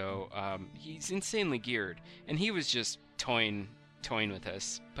 So, he's insanely geared. And he was just toying with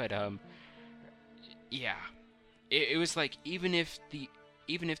us. But, yeah, it was like even if the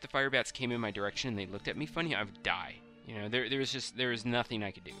fire bats came in my direction and they looked at me funny, I would die. You know, there was nothing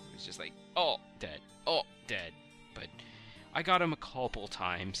I could do. It was just like, oh, dead. But I got him a couple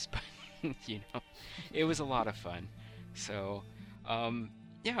times, but you know, it was a lot of fun. So,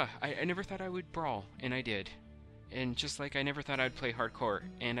 yeah, I never thought I would brawl, and I did. And just like I never thought I'd play hardcore,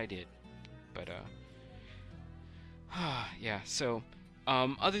 and I did. But yeah. So.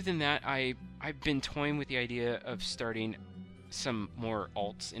 Other than that, I've been toying with the idea of starting some more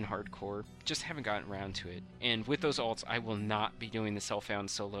alts in hardcore. Just haven't gotten around to it. And with those alts, I will not be doing the self-found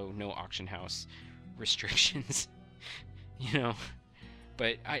solo, no auction house restrictions. You know?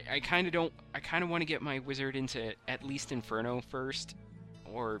 But I kind of want to get my wizard into at least Inferno first.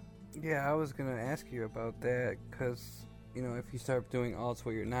 Or Yeah, I was gonna ask you about that, because, you know, if you start doing alts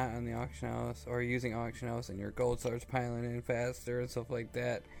where you're not on the auction house, or using auction house and your gold starts piling in faster and stuff like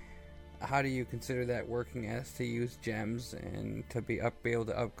that, how do you consider that working as to use gems and to be able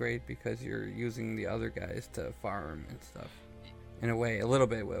to upgrade because you're using the other guys to farm and stuff? In a way, a little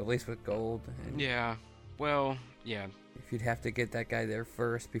bit, at least with gold. And Yeah, well, yeah. if you'd have to get that guy there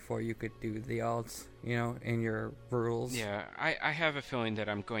first before you could do the alts, you know, in your rules. Yeah, I have a feeling that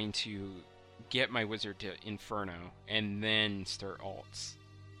I'm going to get my wizard to Inferno and then start alts,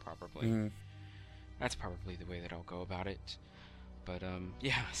 probably. That's probably the way that I'll go about it. But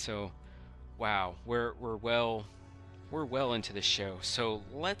yeah, so wow, we're well into the show. So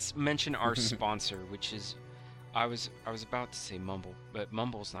let's mention our sponsor, which is I was about to say Mumble, but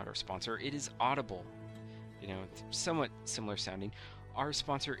Mumble's not our sponsor. It is Audible. You know, it's somewhat similar sounding. Our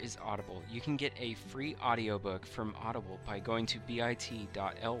sponsor is Audible. You can get a free audiobook from Audible by going to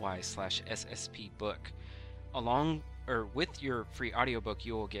bit.ly/sspbook. With your free audiobook,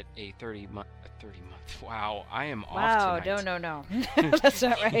 you will get a 30-month. Wow, I am off tonight. Wow, no. That's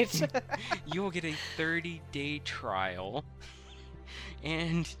not right. You will get a 30-day trial,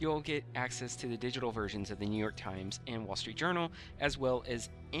 and you'll get access to the digital versions of the New York Times and Wall Street Journal, as well as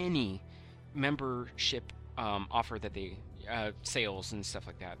any membership offer that they sales and stuff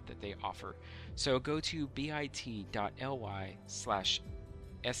like that they offer. So go to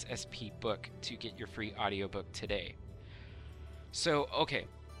bit.ly/sspbook to get your free audiobook today. So okay,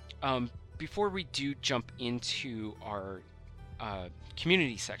 before we do jump into our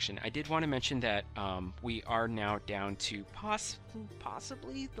community section, I did want to mention that we are now down to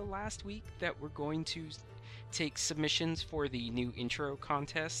possibly the last week that we're going to take submissions for the new intro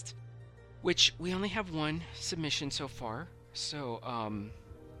contest, which we only have one submission so far. So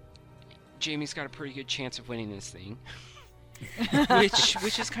Jamie's got a pretty good chance of winning this thing.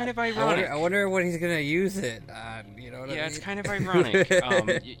 which is kind of ironic. I wonder what he's gonna use it on. You know what I mean? It's kind of ironic.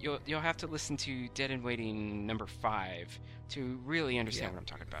 You'll have to listen to Dead and Waiting number 5 to really understand what I'm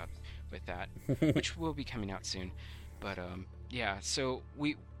talking about with that, which will be coming out soon. But so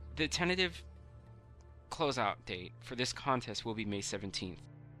the tentative closeout date for this contest will be May 17th.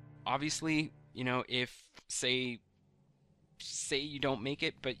 Obviously, you know, if say you don't make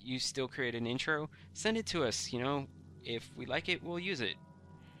it, but you still create an intro, send it to us. You know, if we like it, we'll use it.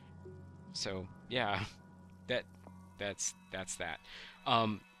 So yeah, that's that.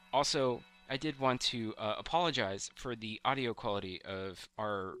 Also, I did want to apologize for the audio quality of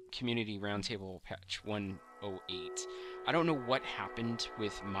our community roundtable patch 108. I don't know what happened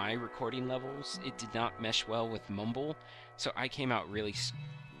with my recording levels. It did not mesh well with Mumble, so I came out really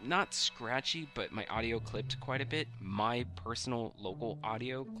not scratchy, but my audio clipped quite a bit. My personal local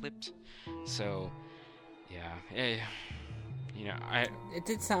audio clipped. So yeah, you know, it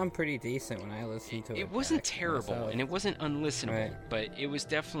did sound pretty decent when I listened to it. It wasn't terrible, and it wasn't unlistenable, Right. but it was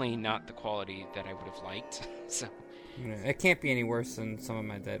definitely not the quality that I would have liked. So it can't be any worse than some of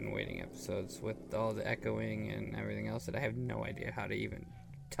my Dead and Waiting episodes with all the echoing and everything else that I have no idea how to even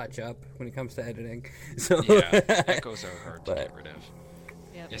touch up when it comes to editing. So yeah, echoes are hard to get rid of.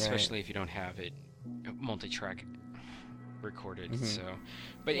 Yep. Especially if you don't have it multi-track recorded. Mm-hmm. So,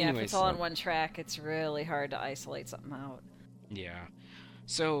 but Yeah, anyways, if it's all on one track, it's really hard to isolate something out. yeah.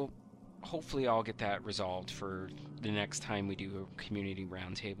 So hopefully I'll get that resolved for the next time we do a community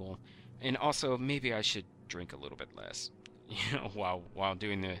roundtable. And also maybe I should drink a little bit less, you know, while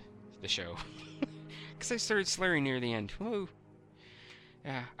doing the show, because I started slurring near the end. Whoa.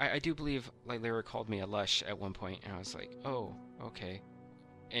 Yeah, I do believe Lyra called me a lush at one point, and I was like, oh, okay.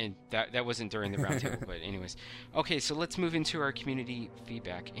 And that wasn't during the roundtable, but anyways. Okay, so let's move into our community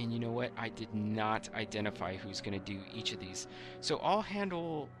feedback. And you know what? I did not identify who's going to do each of these. So I'll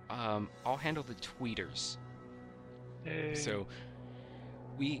handle the tweeters. Hey. So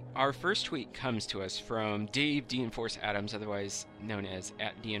our first tweet comes to us from Dave DeEnforce Adams, otherwise known as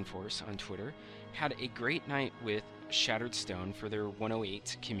 @DeEnforce on Twitter. Had a great night with Shattered Stone for their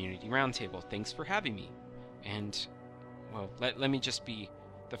 108 community roundtable. Thanks for having me. And well, let me just be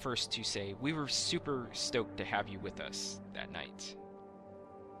the first to say we were super stoked to have you with us that night.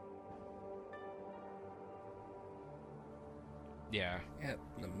 Yeah. Yep,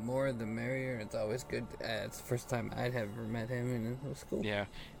 the more the merrier. It's always good. It's the first time I'd ever met him, and it was cool. Yeah,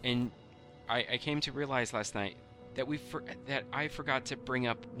 and I came to realize last night that that I forgot to bring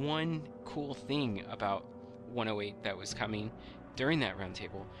up one cool thing about 108 that was coming during that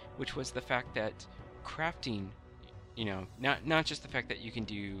roundtable, which was the fact that crafting, you know, not just the fact that you can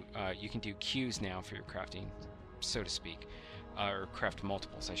do queues now for your crafting, so to speak, or craft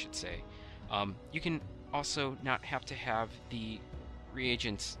multiples, I should say. You can also not have to have the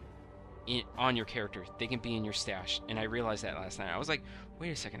reagents on your character. They can be in your stash. And I realized that last night. I was like, wait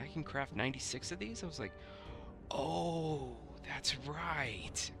a second, I can craft 96 of these? I was like, oh, that's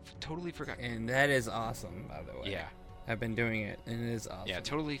right. Totally forgot. And that is awesome, by the way. Yeah. I've been doing it, and it is awesome. Yeah,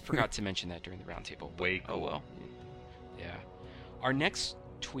 totally forgot to mention that during the roundtable. Way cool. Oh, well. Yeah. Our next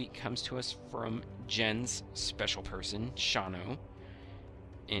tweet comes to us from Jen's special person, Shano.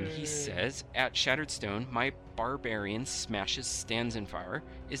 And he says, at Shattered Stone, my barbarian smashes Stanzenfire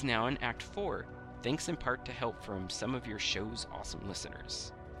is now in Act 4. Thanks in part to help from some of your show's awesome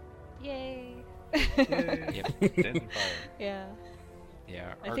listeners. Yay! Yep. Stanzenfire. Yeah.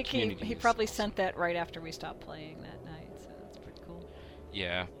 Yeah, I our think community he is probably awesome. sent that right after we stopped playing that night, so that's pretty cool.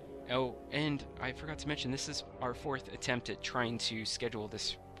 Yeah. Oh, and I forgot to mention, this is our 4th attempt at trying to schedule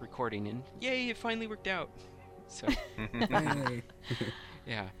this recording, and yay, it finally worked out. So,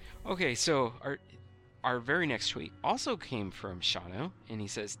 yeah. Okay, so our very next tweet also came from Shano, and he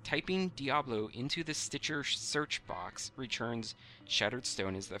says, typing Diablo into the Stitcher search box returns Shattered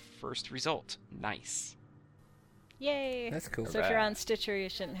Stone as the first result. Nice. Yay! That's cool. So if you're on Stitcher, you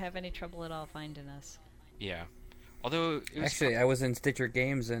shouldn't have any trouble at all finding us. Yeah. Although it was Actually, I was in Stitcher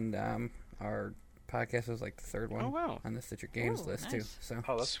Games, and our podcast was like the third one Oh, wow. on the Stitcher Games list too. nice. So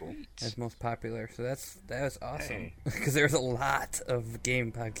Oh, that's cool. Sweet. that's most popular. So that was awesome Hey. because there's a lot of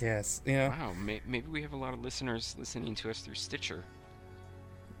game podcasts. You know, Wow, maybe we have a lot of listeners listening to us through Stitcher.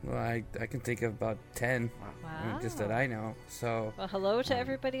 well, I can think of about 10, Wow. just that I know. So Well, hello to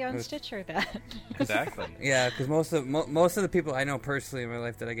everybody on it was- Stitcher then. Exactly. yeah, because most of the people I know personally in my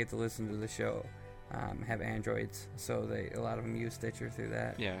life that I get to listen to the show have Androids, so a lot of them use Stitcher through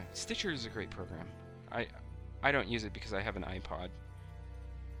that. Yeah, Stitcher is a great program. I don't use it because I have an iPod.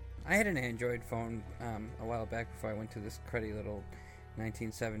 I had an Android phone a while back before I went to this cruddy little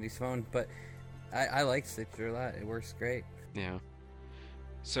 1970s phone, but I like Stitcher a lot. It works great. Yeah.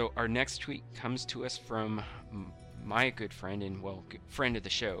 So our next tweet comes to us from my good friend and, well, friend of the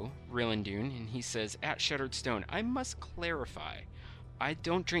show, Rillandune, and he says, at Shattered Stone, I must clarify, I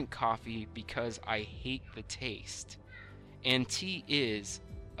don't drink coffee because I hate the taste. And tea is,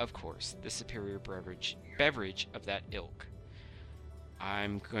 of course, the superior beverage of that ilk.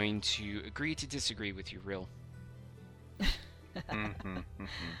 I'm going to agree to disagree with you, Rill.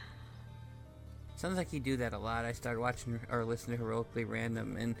 Sounds like you do that a lot. I started watching or listening to Heroically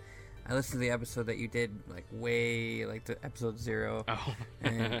Random, and I listened to the episode that you did like the episode 0. Oh.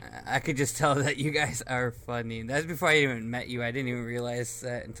 And I could just tell that you guys are funny. That's before I even met you. I didn't even realize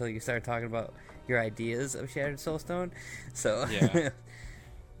that until you started talking about your ideas of Shattered Soulstone. So Yeah.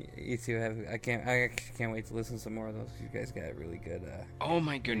 you two have. I can't wait to listen to some more of those. You guys got really good. Oh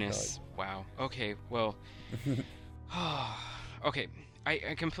my goodness. Wow. Okay, well. Okay.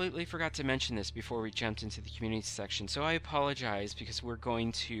 I completely forgot to mention this before we jumped into the community section, so I apologize because we're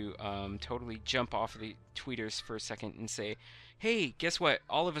going to totally jump off of the tweeters for a second and say, hey, guess what?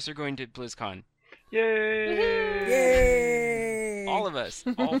 All of us are going to BlizzCon. Yay! Yay! All of us.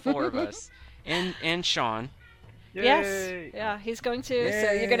 All 4 of us. And Sean. Yay! Yes. Yeah, he's going to.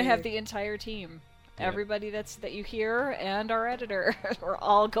 So you're going to have Yay. the entire team. Yep. Everybody that you hear and our editor. We're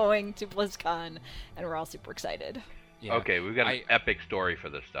all going to BlizzCon, and we're all super excited. Yeah. Okay, we've got an epic story for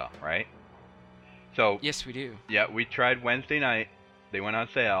this stuff, right? So Yes, we do. yeah, we tried Wednesday night. They went on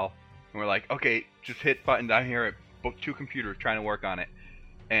sale, and we're like, okay, just hit button down here at book 2 computers trying to work on it,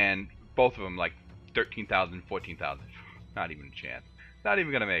 and both of them like 13,000, 14,000. Not even a chance. Not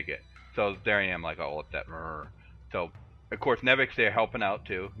even gonna make it. So there I am, like all upset. So of course Nevik's there helping out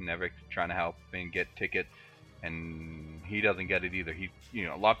too. Nevik's trying to help and get tickets, and he doesn't get it either. He,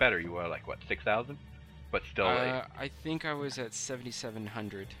 a lot better. You were like what, 6,000? But still late. I think I was at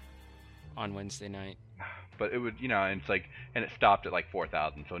 7,700 on Wednesday night. But it would, and it's like, and it stopped at like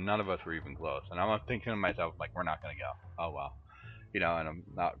 4,000, so none of us were even close. And I'm thinking to myself, like, we're not gonna go. Oh well, and I'm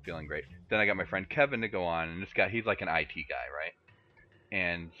not feeling great. Then I got my friend Kevin to go on, and this guy, he's like an IT guy, right?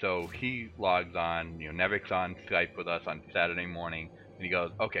 And so he logs on, Nevik's on Skype with us on Saturday morning, and he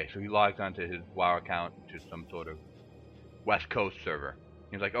goes, okay, so he logs onto his WoW account to some sort of West Coast server.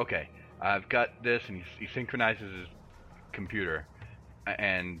 He's like, okay, I've got this, and he synchronizes his computer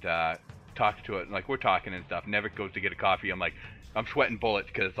and talks to it. Like, we're talking and stuff. Nevik goes to get a coffee. I'm like, I'm sweating bullets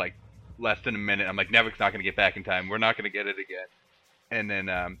because it's like less than a minute. I'm like, Nevik's not going to get back in time. We're not going to get it again. And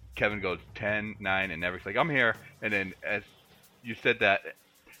then Kevin goes 10, 9, and Nevik's like, I'm here. And then as you said that,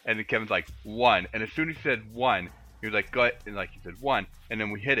 and then Kevin's like, 1. And as soon as he said 1, he was like, go ahead. And like, he said 1. And then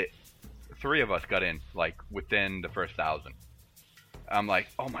we hit it. 3 of us got in, like, within the first 1,000. I'm like,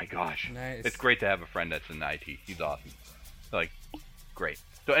 oh my gosh. Nice. It's great to have a friend that's in IT. He's awesome. Like, great.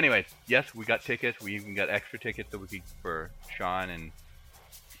 So anyways, yes, we got tickets. We even got extra tickets for Sean and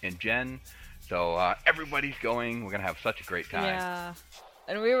and Jen. So everybody's going. We're gonna have such a great time. Yeah.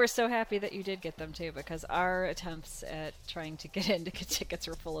 And we were so happy that you did get them too, because our attempts at trying to get in to get tickets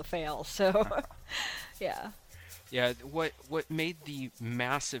were full of fail. So, yeah. Yeah, what made the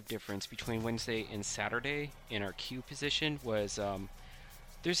massive difference between Wednesday and Saturday in our queue position was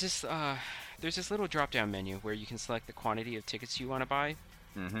there's this little drop-down menu where you can select the quantity of tickets you want to buy.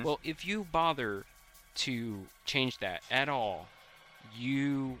 Mm-hmm. Well, if you bother to change that at all,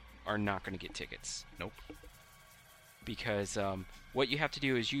 you are not going to get tickets. Nope. Because what you have to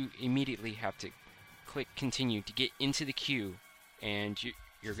do is you immediately have to click continue to get into the queue, and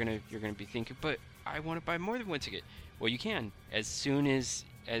you're gonna be thinking, but I want to buy more than one ticket. Well, you can. As soon as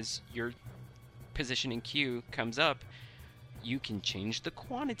your position in queue comes up, you can change the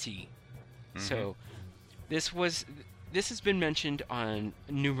quantity. Mm-hmm. So this has been mentioned on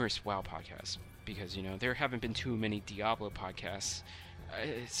numerous WoW podcasts, because there haven't been too many Diablo podcasts,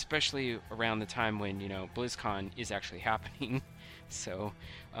 especially around the time when BlizzCon is actually happening. So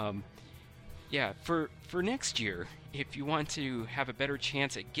yeah, for next year, if you want to have a better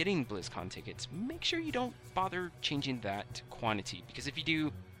chance at getting BlizzCon tickets, make sure you don't bother changing that quantity, because if you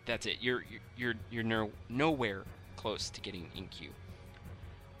do, that's it. You're nowhere close to getting in queue.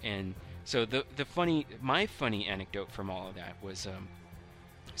 And so my funny anecdote from all of that was,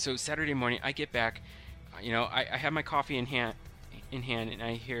 so Saturday morning I get back, I have my coffee in hand, and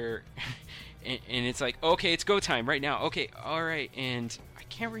I hear, and it's like, okay, it's go time right now. Okay, all right, and I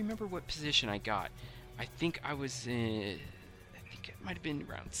can't remember what position I got. I think I was in, I think it might have been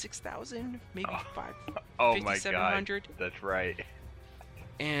around 6,000, maybe 5,700. That's right.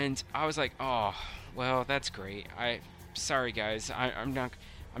 And I was like, oh, well, that's great. Sorry guys, I'm not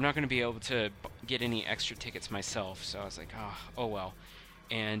going to be able to get any extra tickets myself. So I was like, oh well.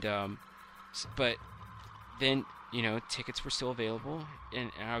 And but then tickets were still available, and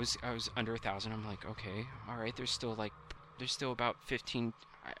I was under 1,000. I'm like, okay, all right. There's still about 15.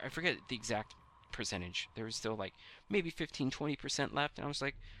 I forget the exact percentage. There was still like maybe 15-20% left, and I was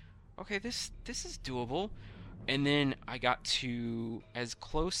like, okay, this is doable. And then I got to as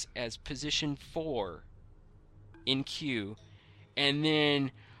close as position 4 in queue, and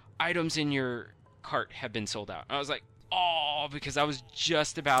then items in your cart have been sold out. I was like, oh, because I was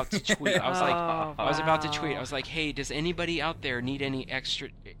just about to tweet. I was about to tweet. I was like, hey, does anybody out there need any extra?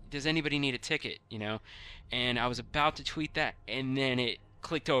 Does anybody need a ticket? And I was about to tweet that, and then it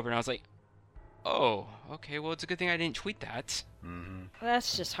clicked over, and I was like, oh, okay. Well, it's a good thing I didn't tweet that. Mm-hmm.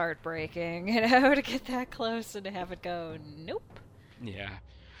 That's just heartbreaking, to get that close and to have it go, nope. Yeah.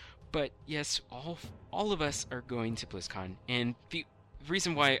 But yes, all of us are going to BlizzCon, and the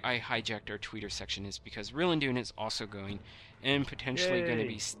reason why I hijacked our Twitter section is because Rillandune is also going, and potentially going to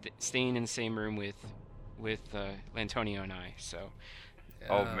be staying in the same room with Lantonio and I. So.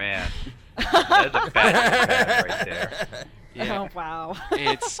 Oh man, that's a bad right there. Yeah. Oh wow.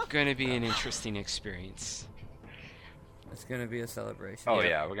 It's going to be an interesting experience. It's going to be a celebration. Oh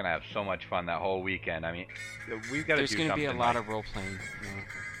yeah, we're gonna have so much fun that whole weekend. I mean, we've got to do something. There's going to be a lot of role playing.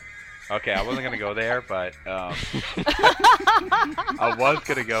 Okay, I wasn't gonna go there, but I was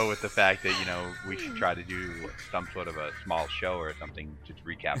gonna go with the fact that we should try to do some sort of a small show or something to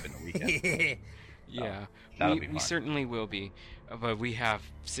recap in the weekend. Yeah, we certainly will be, but we have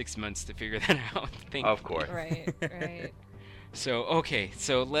 6 months to figure that out. Of course. Right.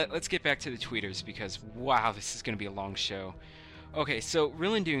 So let's get back to the tweeters, because wow, this is gonna be a long show. Okay, so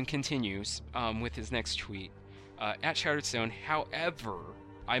Rillandune continues with his next tweet at Shattered Stone. However,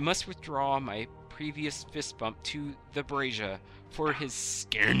 I must withdraw my previous fist bump to the Brazier for his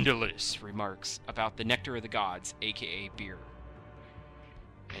scandalous remarks about the Nectar of the Gods, aka beer.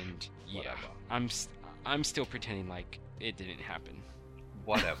 And yeah, I'm still pretending like it didn't happen.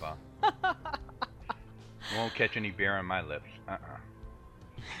 Whatever. Won't catch any beer on my lips.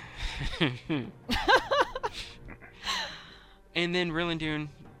 And then Rillandune,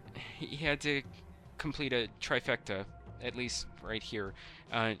 he had to complete a trifecta, at least right here,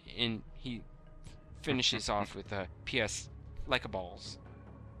 and he finishes off with a P.S. like a balls.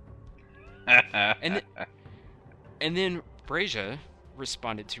 And then Brazier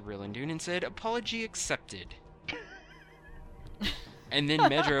responded to Rillandune and said, apology accepted. And then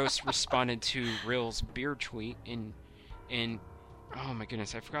Medros responded to Rill's beer tweet, and oh my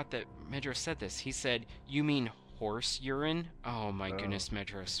goodness, I forgot that Medros said this. He said, you mean horse urine? Oh my goodness,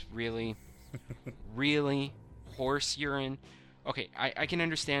 Medros, really? Really? Horse urine? Okay, I can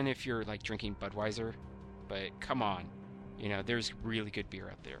understand if you're like drinking Budweiser, but come on, there's really good beer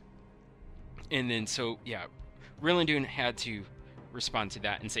out there. And then so yeah, Rillandune had to respond to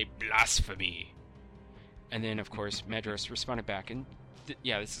that and say blasphemy. And then of course Medros responded back and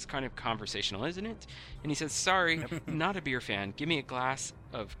this is kind of conversational, isn't it? And he says, sorry, not a beer fan. Give me a glass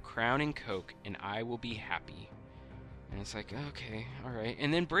of Crown and Coke, and I will be happy. And it's like, okay, all right.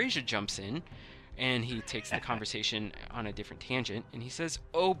 And then Brazia jumps in, and he takes the conversation on a different tangent, and he says,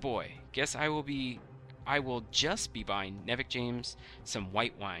 oh boy, guess I will just be buying Nevik James some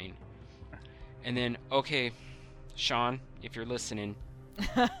white wine. And then, okay, Sean, if you're listening,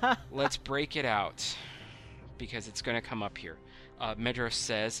 let's break it out, because it's going to come up here. Medros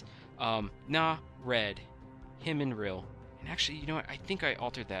says, nah, red. Him and Rill. And actually, you know what? I think I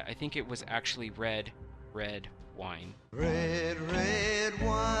altered that. I think it was actually red wine. Red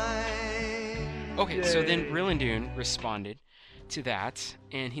wine. Okay, Yay. so then Rillandune responded to that,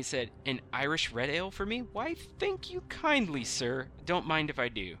 and he said, an Irish red ale for me? Why, thank you kindly, sir. Don't mind if I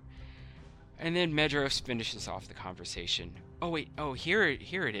do. And then Medros finishes off the conversation. Oh, wait. Oh, here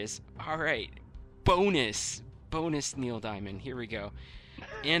it is. All right. Bonus Neil Diamond. Here we go.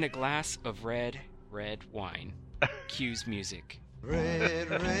 And a glass of red wine. Cues music. Red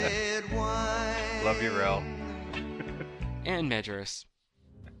wine. Love you, Rel. And Medros.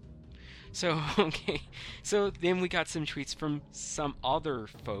 So, okay. So then we got some tweets from some other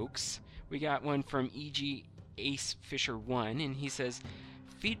folks. We got one from E.G. Ace Fisher 1, and he says,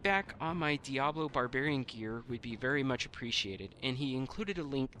 feedback on my Diablo Barbarian gear would be very much appreciated. And he included a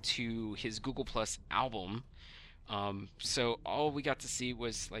link to his Google Plus album. So all we got to see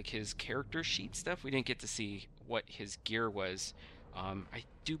was like his character sheet stuff. We didn't get to see what his gear was. I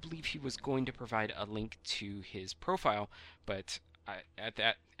do believe he was going to provide a link to his profile, but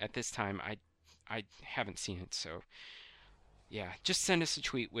at this time I haven't seen it. So yeah, just send us a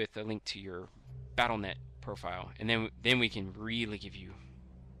tweet with a link to your Battle.net profile, and then we can really give you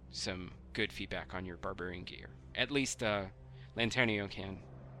some good feedback on your Barbarian gear. At least Lanternio can.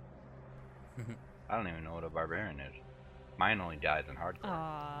 I don't even know what a barbarian is. Mine only dies in hardcore.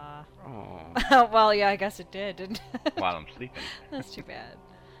 Aww. Oh. Well, yeah, I guess it did, didn't it? While I'm sleeping. That's too bad.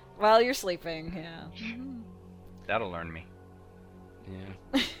 While you're sleeping, yeah. That'll learn me. Yeah.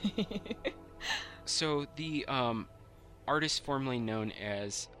 So the artist formerly known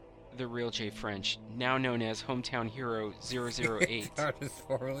as The Real J French, now known as Hometown Hero 008. Artist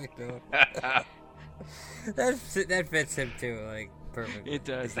formerly known. That fits him too, like, perfectly. It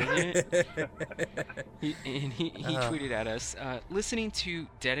does, doesn't it? he tweeted at us, listening to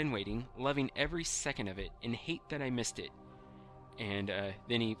Dead and Waiting, loving every second of it, and hate that I missed it. And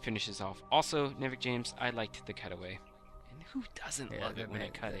then he finishes off, also, Nevik James, I liked the cutaway. And who doesn't love it when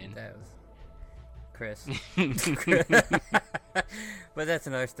it cut in? That was Chris. But that's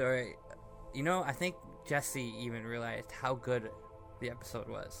another story. You know, I think Jesse even realized how good the episode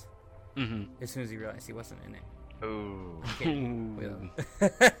was. Mm-hmm. As soon as he realized he wasn't in it. Ooh.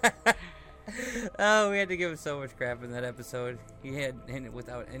 Oh, we had to give him so much crap in that episode. He had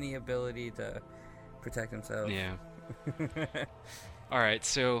without any ability to protect himself. Yeah. All right,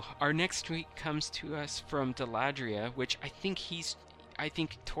 so our next tweet comes to us from Deladria, which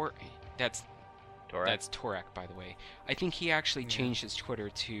that's Torak, by the way. I think he actually changed his Twitter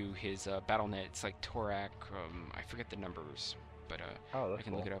to his Battle.net. It's like Torak. I forget the numbers, but I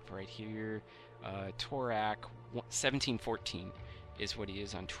can look it up right here. Torak 1714 is what he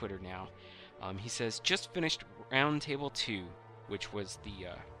is on Twitter now. He says, just finished Roundtable 2, which was the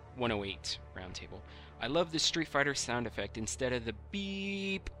 108 Roundtable. I love the Street Fighter sound effect instead of the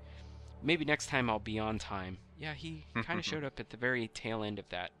beep. Maybe next time I'll be on time. Yeah, he kind of showed up at the very tail end of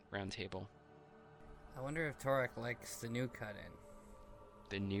that Roundtable. I wonder if Torak likes the new cut-in.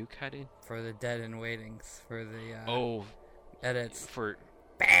 The new cut-in? For the Dead and Waitings, for the edits. For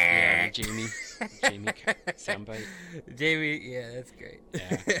the Jamie soundbite. Jamie, yeah, that's great.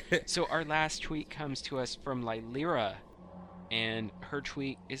 Yeah. So our last tweet comes to us from Lylira, and her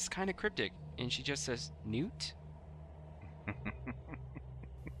tweet is kind of cryptic, and she just says, Newt?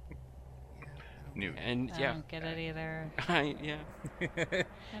 Newt. And I don't get it either. I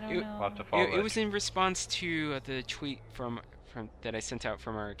don't know. Lots of followers. It was in response to the tweet from that I sent out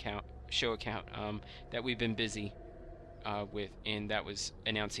from our show account, that we've been busy with, and that was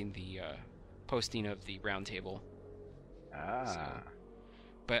announcing the posting of the roundtable. So,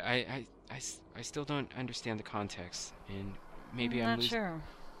 but I still don't understand the context, and maybe I'm not sure.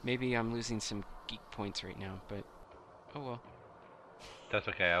 Maybe I'm losing some geek points right now, but oh well. That's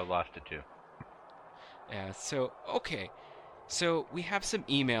okay. I lost it too. Yeah. So okay. So we have some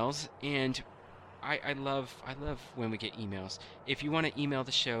emails, and I love when we get emails. If you want to email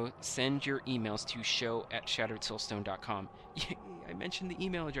the show, send your emails to show@shatteredsoulstone.com. Yay, I mentioned the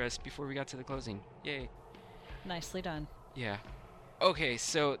email address before we got to the closing. Yay. Nicely done. Yeah. Okay,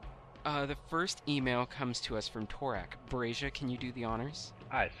 so The first email comes to us from Torak. Brazia, can you do the honors?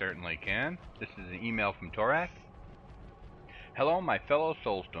 I certainly can. This is an email from Torak. Hello, my fellow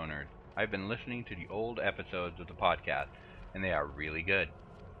Soulstoners. I've been listening to the old episodes of the podcast, and they are really good.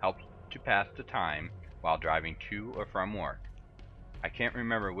 Helps to pass the time while driving to or from work. I can't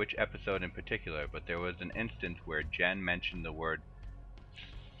remember which episode in particular, but there was an instance where Jen mentioned the word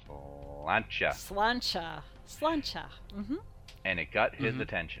slancha. Slancha. Mm-hmm. And it got his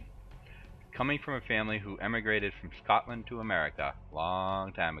attention. Coming from a family who emigrated from Scotland to America a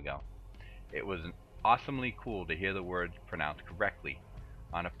long time ago, it was awesomely cool to hear the words pronounced correctly.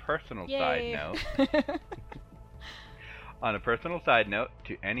 On a personal side note,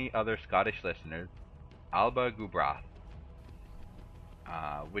 to any other Scottish listeners, Alba Gubrath,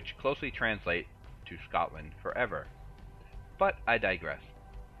 which closely translates to Scotland forever. But I digress.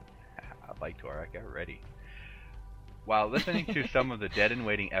 I like Torak already. While listening to some of the Dead and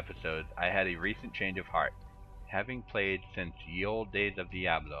Waiting episodes, I had a recent change of heart. Having played since ye old days of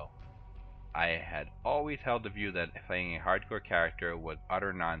Diablo, I had always held the view that playing a hardcore character was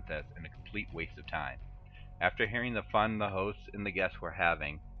utter nonsense and a complete waste of time. After hearing the fun the hosts and the guests were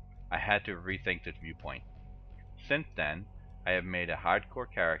having, I had to rethink this viewpoint. Since then, I have made a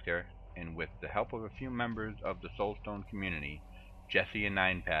hardcore character, and with the help of a few members of the Soulstone community, Jesse and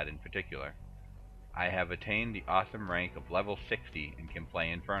Ninepad in particular, I have attained the awesome rank of level 60 and can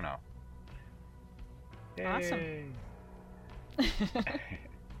play Inferno. Yay. Awesome.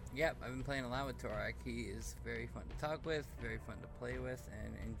 Yep, I've been playing a lot with Torak. He is very fun to talk with, very fun to play with,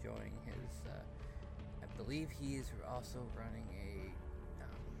 and enjoying his, I believe he's also running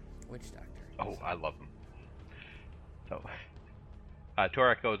a witch doctor. Oh, I love him. So,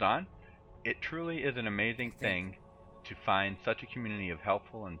 Torak goes on, it truly is an amazing thing to find such a community of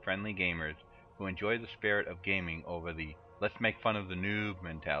helpful and friendly gamers who enjoy the spirit of gaming over the let's make fun of the noob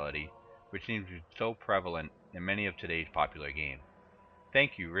mentality, which seems to be so prevalent in many of today's popular games.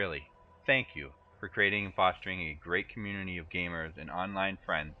 Thank you, really. Thank you for creating and fostering a great community of gamers and online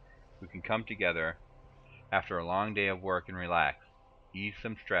friends who can come together after a long day of work and relax, ease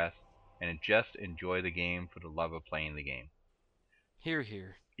some stress, and just enjoy the game for the love of playing the game. Hear,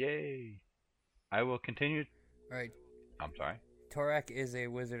 hear. Yay! I will continue. Right. I'm sorry. Torak is a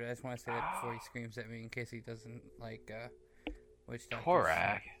wizard. I just want to say that before he screams at me in case he doesn't like witch doctors.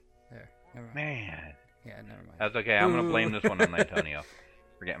 Torak? There. Never mind. Man. Yeah, never mind. That's okay. I'm going to blame this one on Antonio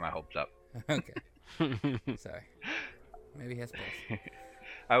for getting my hopes up. Okay. Sorry. Maybe he has both.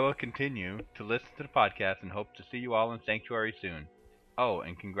 I will continue to listen to the podcast and hope to see you all in Sanctuary soon. Oh,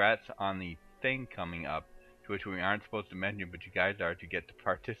 and congrats on the thing coming up, to which we aren't supposed to mention, but you guys are to get to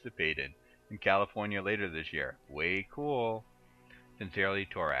participate in California later this year. Way cool. Sincerely,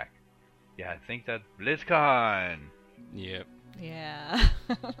 Torak. Yeah, I think that's BlizzCon. Yep. Yeah.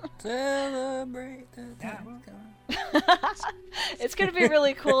 Celebrate the time. It's going to be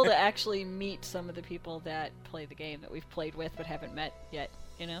really cool to actually meet some of the people that play the game that we've played with but haven't met yet,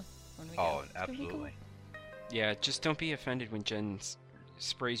 you know? When we go. Absolutely. Cool. Yeah, just don't be offended when Jen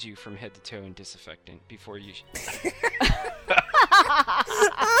sprays you from head to toe in disinfectant before you...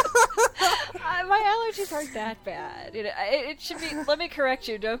 My allergies aren't that bad. It should be. Let me correct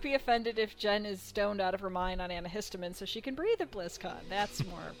you. Don't be offended if Jen is stoned out of her mind on antihistamine so she can breathe at BlizzCon. That's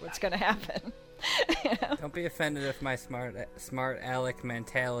more what's going to happen. You know? Don't be offended if my smart aleck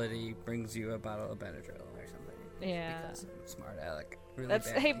mentality brings you a bottle of Benadryl or something. Yeah. Because I'm smart aleck. Really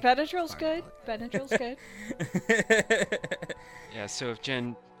That's badly. hey, Benadryl's good. Benadryl's good. Yeah, so if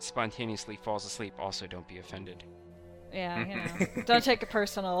Jen spontaneously falls asleep, also don't be offended. Yeah, you know. Don't take it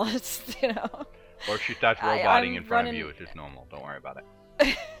personal. It's, you know. Or if she starts roboting in front of you, it's just normal. Don't worry about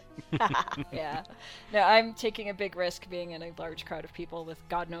it. Yeah. No, I'm taking a big risk being in a large crowd of people with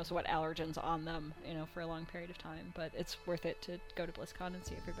God knows what allergens on them, you know, for a long period of time. But it's worth it to go to BlizzCon and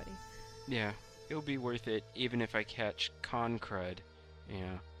see everybody. Yeah, it'll be worth it, even if I catch con crud.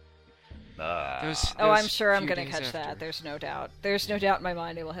 Yeah. I'm sure I'm going to days catch after. that. There's no doubt. There's no doubt in my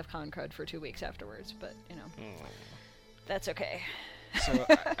mind I will have con crud for 2 weeks afterwards. But, you know, that's okay. So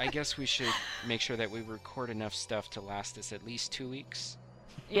I guess we should make sure that we record enough stuff to last us at least 2 weeks.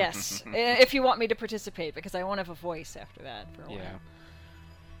 Yes, if you want me to participate, because I won't have a voice after that for a while. Yeah.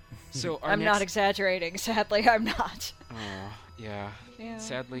 So I'm not exaggerating. Sadly, I'm not. Oh, yeah. Yeah.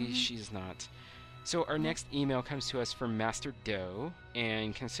 Sadly, she's not. So our next email comes to us from Master Doe,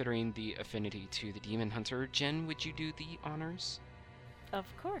 and considering the affinity to the Demon Hunter, Jen, would you do the honors? Of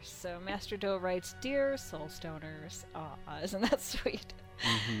course. So Master Doe writes, Dear Soulstoners, isn't that sweet?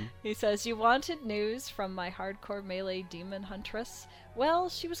 Mm-hmm. He says, you wanted news from my hardcore melee demon huntress? Well,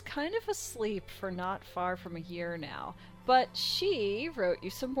 she was kind of asleep for not far from a year now, But she wrote you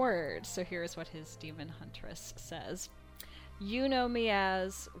some words, so here's what his demon huntress says. You know me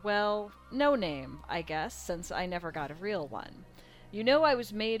as, well, no name, I guess, since I never got a real one. You know I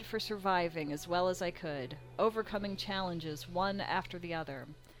was made for surviving as well as I could, overcoming challenges one after the other.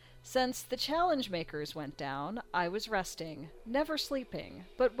 Since the challenge makers went down, I was resting, never sleeping,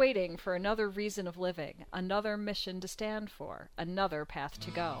 but waiting for another reason of living, another mission to stand for, another path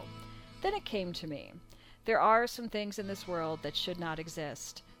to go. Then it came to me. There are some things in this world that should not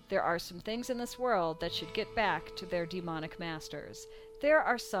exist. There are some things in this world that should get back to their demonic masters. There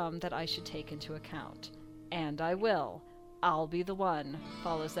are some that I should take into account. And I will. I'll be the one.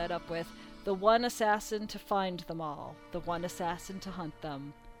 Follows that up with, the one assassin to find them all, the one assassin to hunt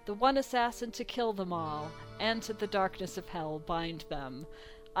them, the one assassin to kill them all, and to the darkness of hell bind them.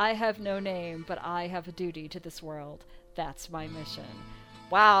 I have no name, but I have a duty to this world. That's my mission.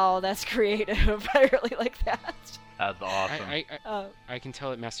 Wow, that's creative. I really like that. That's awesome. I can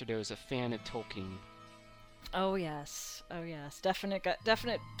tell that Master Do is a fan of Tolkien. Oh yes. Definite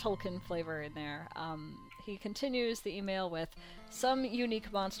Tolkien flavor in there. He continues the email with, some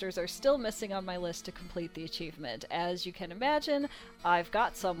unique monsters are still missing on my list to complete the achievement. As you can imagine, I've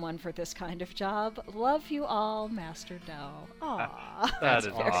got someone for this kind of job. Love you all, Master Do. Aww. That is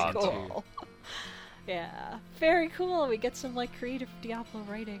very awesome. cool. Yeah, very cool. We get some creative Diablo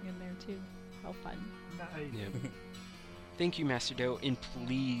writing in there too. How fun. Yeah. Thank you, Master Do, and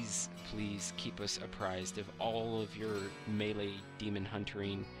please keep us apprised of all of your melee demon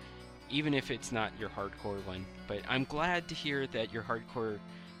huntering, even if it's not your hardcore one. But I'm glad to hear that your hardcore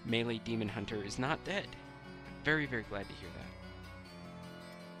melee demon hunter is not dead. Very, very glad to hear that.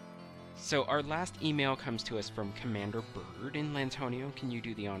 So our last email comes to us from Commander Bird in Lantonio. Can you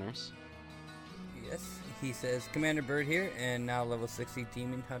do the honors? Yes, he says, Commander Bird here, and now level 60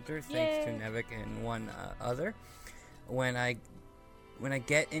 Demon Hunter, thanks to Nevik and one other. When I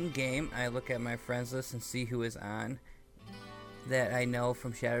get in game, I look at my friends list and see who is on that I know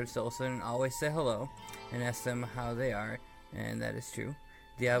from Shattered Soulstone, and always say hello and ask them how they are, and that is true.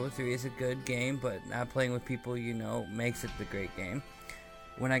 Diablo 3 is a good game, but not playing with people you know makes it the great game.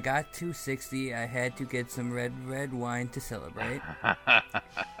 When I got to 60, I had to get some red wine to celebrate.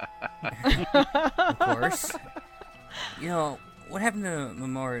 Of course. You know, what happened to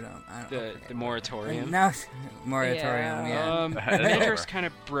Memoriam? The moratorium? Now, moratorium, yeah. Madros kind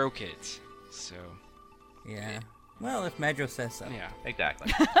of broke it, so... Yeah. Well, if Madros says so. Yeah,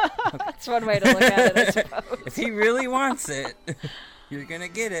 exactly. That's one way to look at it, I suppose. If he really wants it, you're gonna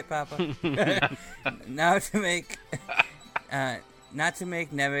get it, Papa. Now to make... Now to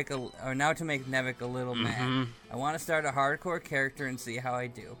make Nevik a little mad. I want to start a hardcore character and see how I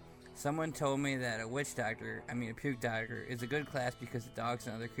do. Someone told me that a puke doctor, is a good class because of dogs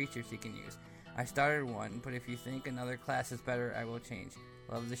and other creatures he can use. I started one, but if you think another class is better, I will change.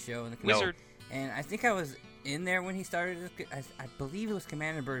 Love the show and the Wizard. And I think I was in there when he started. I believe it was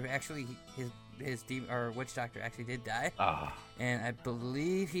Commander Bird who actually his witch doctor actually did die. And I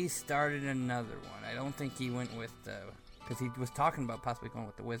believe he started another one. I don't think he went with because he was talking about possibly going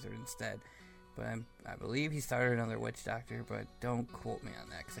with the wizard instead. But I believe he started another witch doctor, but don't quote me on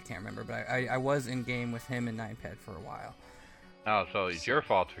that because I can't remember. But I was in game with him and Ninepad for a while. Oh, so it's your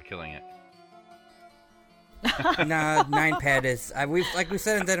fault for killing it. Nah, Ninepad is... like we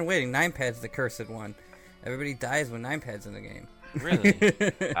said in Dead and Waiting, Ninepad's the cursed one. Everybody dies when Ninepad's in the game.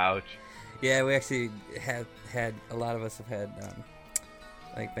 Really? Ouch. Yeah, we actually have had... A lot of us have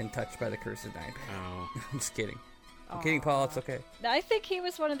had, been touched by the cursed Ninepad. Oh. I'm just kidding. I'm kidding, Paul. It's okay. I think he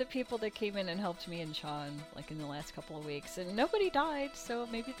was one of the people that came in and helped me and Sean, in the last couple of weeks. And nobody died, so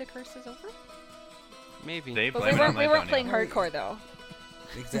maybe the curse is over? Maybe. But we weren't playing hardcore, though.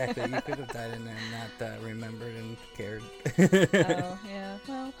 Exactly. You could have died in there and not remembered and cared. Oh, yeah.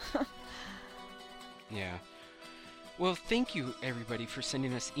 Well. Yeah. Well, thank you, everybody, for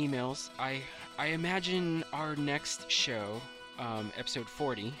sending us emails. I imagine our next show... episode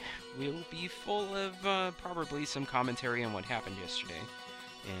 40 will be full of probably some commentary on what happened yesterday,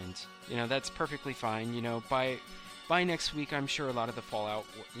 and that's perfectly fine. By next week, I'm sure a lot of the fallout,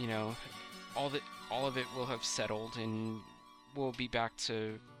 all of it will have settled, and we'll be back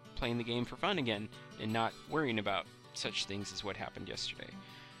to playing the game for fun again and not worrying about such things as what happened yesterday.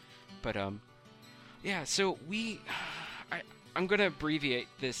 But yeah, so I'm gonna abbreviate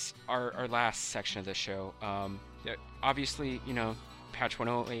this our last section of the show. Obviously, Patch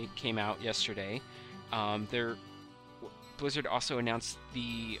 108 came out yesterday. Blizzard also announced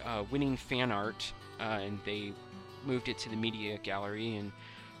the winning fan art, and they moved it to the media gallery. And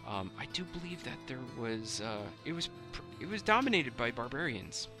I do believe that there was it was dominated by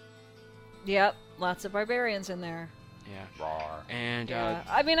barbarians. Yep, lots of barbarians in there. Yeah. Rawr. And Yeah.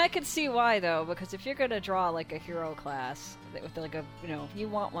 I mean, I could see why though, because if you're gonna draw like a hero class with like a, you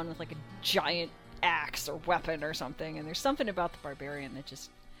want one with like a giant axe or weapon or something, and there's something about the barbarian that just,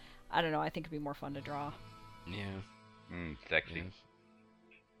 I don't know, I think it'd be more fun to draw. yeah. Sexy.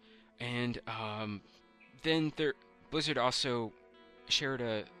 Yeah. And then Blizzard also shared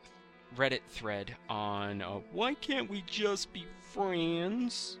a Reddit thread on why can't we just be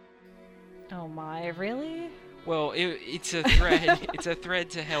friends? Oh my, really? Well, it's a thread. It's a thread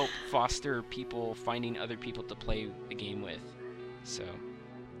to help foster people finding other people to play the game with. So,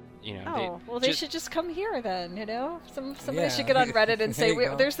 they should just come here then. Somebody should get on Reddit and say,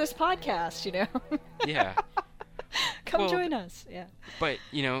 "There's this podcast." Yeah. Come join us. Yeah. But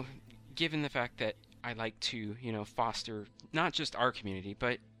given the fact that I like to foster not just our community,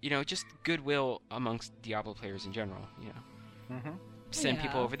 but just goodwill amongst Diablo players in general. Send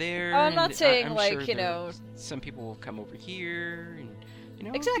people over there. I'm not saying I'm sure some people will come over here,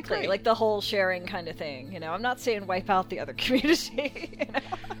 and exactly like the whole sharing kind of thing. I'm not saying wipe out the other community.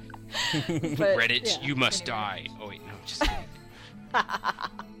 But, Reddit, you must die. Oh wait, no, just kidding.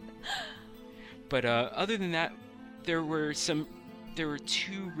 But other than that, there were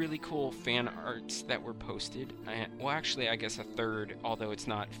two really cool fan arts that were posted. Well, actually, I guess a third, although it's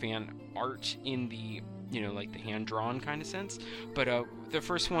not fan art in the like the hand-drawn kind of sense. But the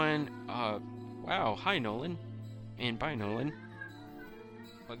first one, wow, hi Nolan, and bye Nolan.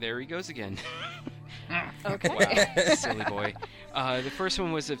 Oh, there he goes again. Okay. Wow, silly boy. The first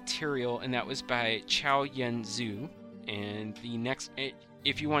one was of Tyrael, and that was by Chao Yen Zhu. And the next,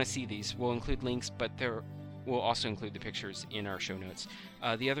 if you want to see these, we'll include links, but we'll also include the pictures in our show notes.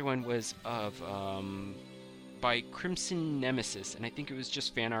 The other one was by Crimson Nemesis, and I think it was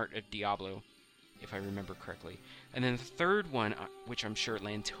just fan art of Diablo, if I remember correctly. And then the third one, which I'm sure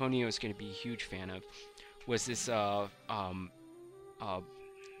Lantonio is going to be a huge fan of, was this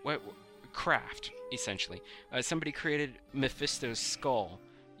craft, essentially. Somebody created Mephisto's skull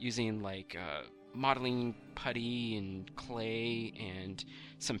using like modeling putty and clay and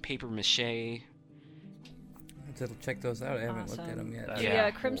some paper mache. To check those out. I haven't looked at them yet. Yeah,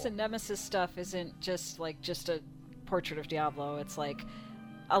 Crimson Nemesis stuff isn't just a portrait of Diablo. It's like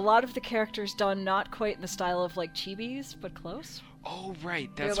a lot of the characters done not quite in the style of like chibis, but close. Oh right,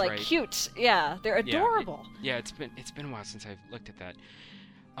 that's they're like cute. Yeah, they're adorable. Yeah, it's been a while since I've looked at that.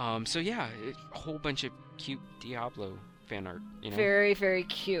 So yeah, a whole bunch of cute Diablo fan art. Very, very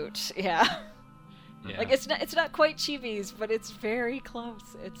cute. Yeah. Yeah. Like it's not quite chibis, but it's very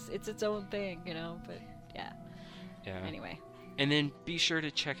close. It's its own thing, But yeah. Yeah. Anyway. And then be sure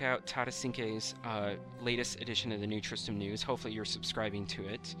to check out Tadasinke's latest edition of the New Tristram News. Hopefully you're subscribing to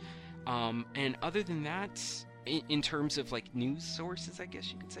it. And other than that, in terms of like news sources, I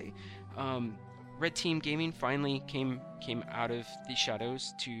guess you could say, Red Team Gaming finally came out of the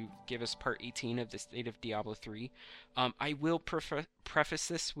shadows to give us part 18 of the State of Diablo 3. I will preface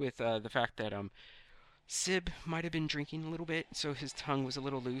this with the fact that Sib might have been drinking a little bit, so his tongue was a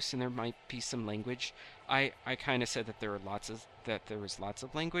little loose, and there might be some language. I kind of said that there was lots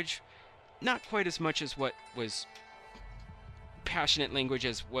of language, not quite as much as what was passionate language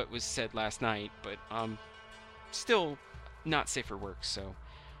as what was said last night, but still not safe for work. So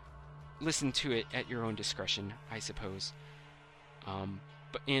listen to it at your own discretion, I suppose.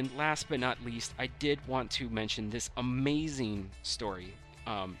 And last but not least, I did want to mention this amazing story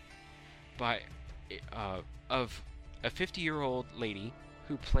of a 50-year-old lady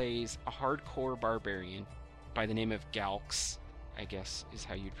who plays a hardcore barbarian by the name of Galx, I guess is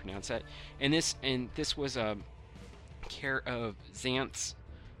how you'd pronounce that. And this was care of Xanth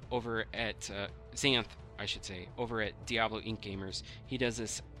over at over at Diablo Inc. Gamers. He does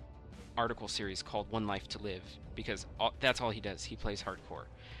this article series called One Life to Live because that's all he does. He plays hardcore.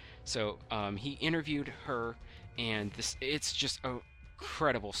 So he interviewed her, and it's just a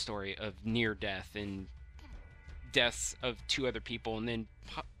incredible story of near death and deaths of two other people, and then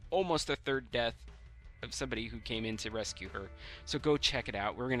almost a third death of somebody who came in to rescue her. So go check it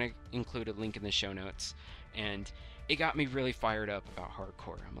out. We're going to include a link in the show notes. And it got me really fired up about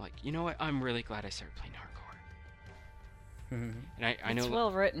hardcore. I'm like, you know what? I'm really glad I started playing hardcore. Mm-hmm. And I know it's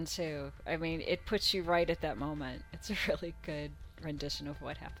well written too. I mean, it puts you right at that moment. It's a really good rendition of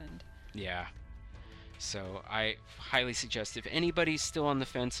what happened. Yeah. So I highly suggest if anybody's still on the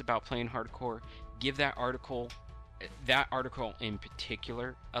fence about playing hardcore, give that article in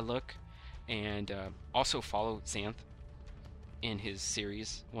particular a look, and also follow Xanth in his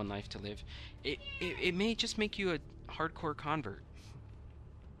series One Life to Live. It may just make you a hardcore convert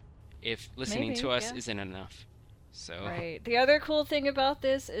if listening to us isn't enough. So Right. The other cool thing about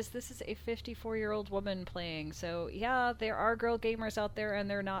this is a 54-year-old woman playing. So yeah, there are girl gamers out there, and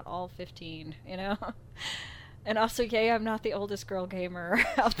they're not all 15. You know. And also, yay, I'm not the oldest girl gamer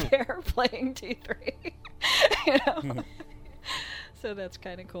out there playing T3. You know. So that's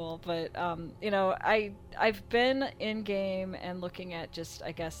kind of cool. But, you know, I've been in-game and looking at just,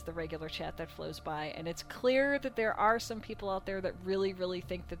 I guess, the regular chat that flows by, and it's clear that there are some people out there that really, really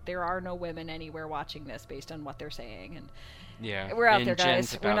think that there are no women anywhere watching this based on what they're saying. And yeah, we're out and there,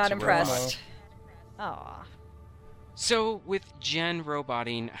 guys. Jen's We're about not to impressed. robot. Aw. So with Jen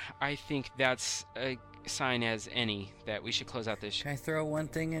roboting, I think that's a sign as any that we should close out this. Can I throw one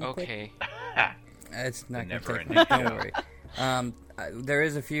thing in? Okay. It's not going to take Never long. Don't worry. There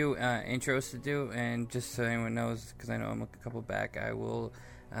is a few intros to do, and just so anyone knows, because I know I'm a couple back, I will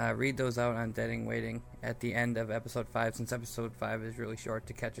read those out on Deading Waiting at the end of Episode 5, since Episode 5 is really short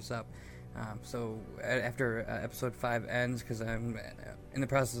to catch us up. So after Episode 5 ends, because I'm in the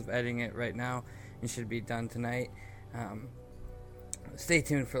process of editing it right now, it should be done tonight. Stay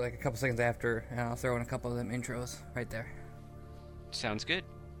tuned for like a couple seconds after, and I'll throw in a couple of them intros right there. Sounds good.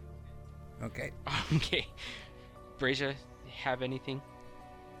 Okay. Okay. Brazia, have anything?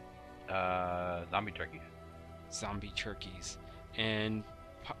 Zombie turkeys. Zombie turkeys. And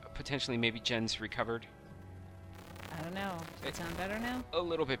potentially maybe Jen's recovered? I don't know. Does it sound better now? A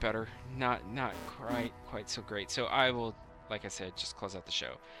little bit better. Not quite so great. So I will, like I said, just close out the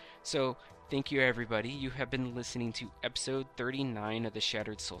show. So thank you, everybody. You have been listening to episode 39 of the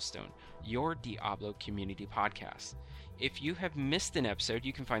Shattered Soulstone, your Diablo community podcast. If you have missed an episode,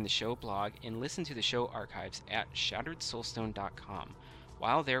 you can find the show blog and listen to the show archives at shatteredsoulstone.com.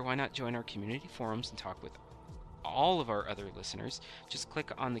 While there, why not join our community forums and talk with all of our other listeners? Just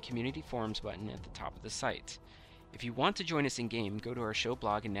click on the community forums button at the top of the site. If you want to join us in-game, go to our show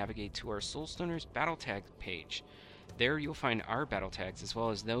blog and navigate to our Soulstoners Battle Tag page. There you'll find our battle tags as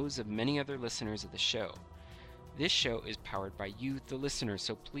well as those of many other listeners of the show. This show is powered by you, the listeners,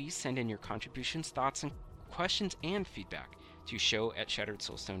 so please send in your contributions, thoughts, and questions and feedback to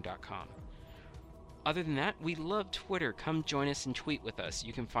show@shatteredsoulstone.com. Other than that, we love Twitter. Come join us and tweet with us.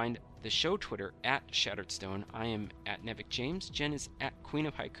 You can find the show Twitter at ShatteredStone. I am at Nevik James. Jen is at Queen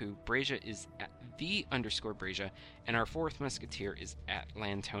of Haiku. Brazia is at _Brazia. And our fourth musketeer is at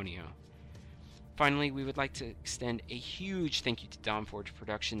Lantonio. Finally, we would like to extend a huge thank you to Dawnforge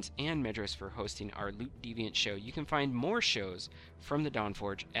Productions and Medros for hosting our Loot Deviant show. You can find more shows from the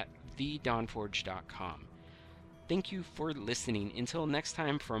Dawnforge at thedawnforge.com. Thank you for listening. Until next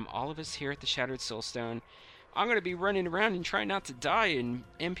time, from all of us here at the Shattered Soulstone, I'm going to be running around and trying not to die in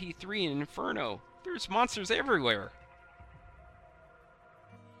MP3 and Inferno. There's monsters everywhere.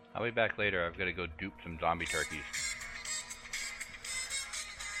 I'll be back later. I've got to go dupe some zombie turkeys.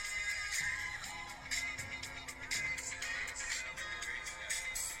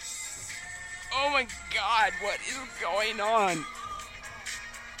 Oh my god, what is going on?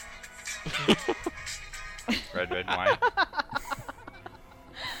 Red wine.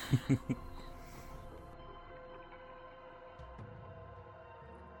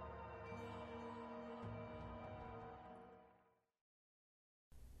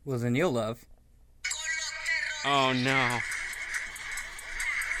 Well, then you'll love. Oh no.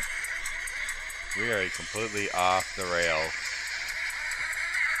 We are completely off the rails.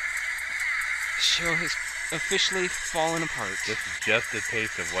 Show has officially fallen apart. This is just a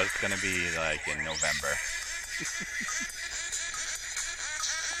taste of what it's going to be like in November.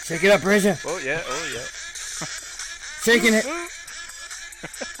 Shake it up, Brazia. Oh yeah. Shaking it.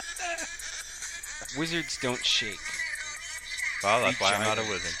 Wizards don't shake. Well, that's why I'm not a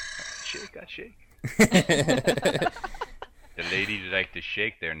wizard. I shake. The ladies like to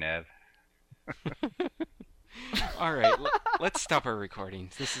shake their Nev. Alright, let's stop our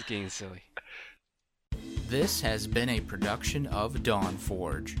recordings. This is getting silly. This has been a production of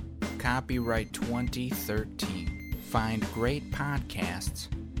Dawnforge. Copyright 2013. Find great podcasts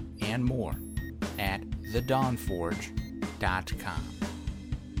and more at thedawnforge.com.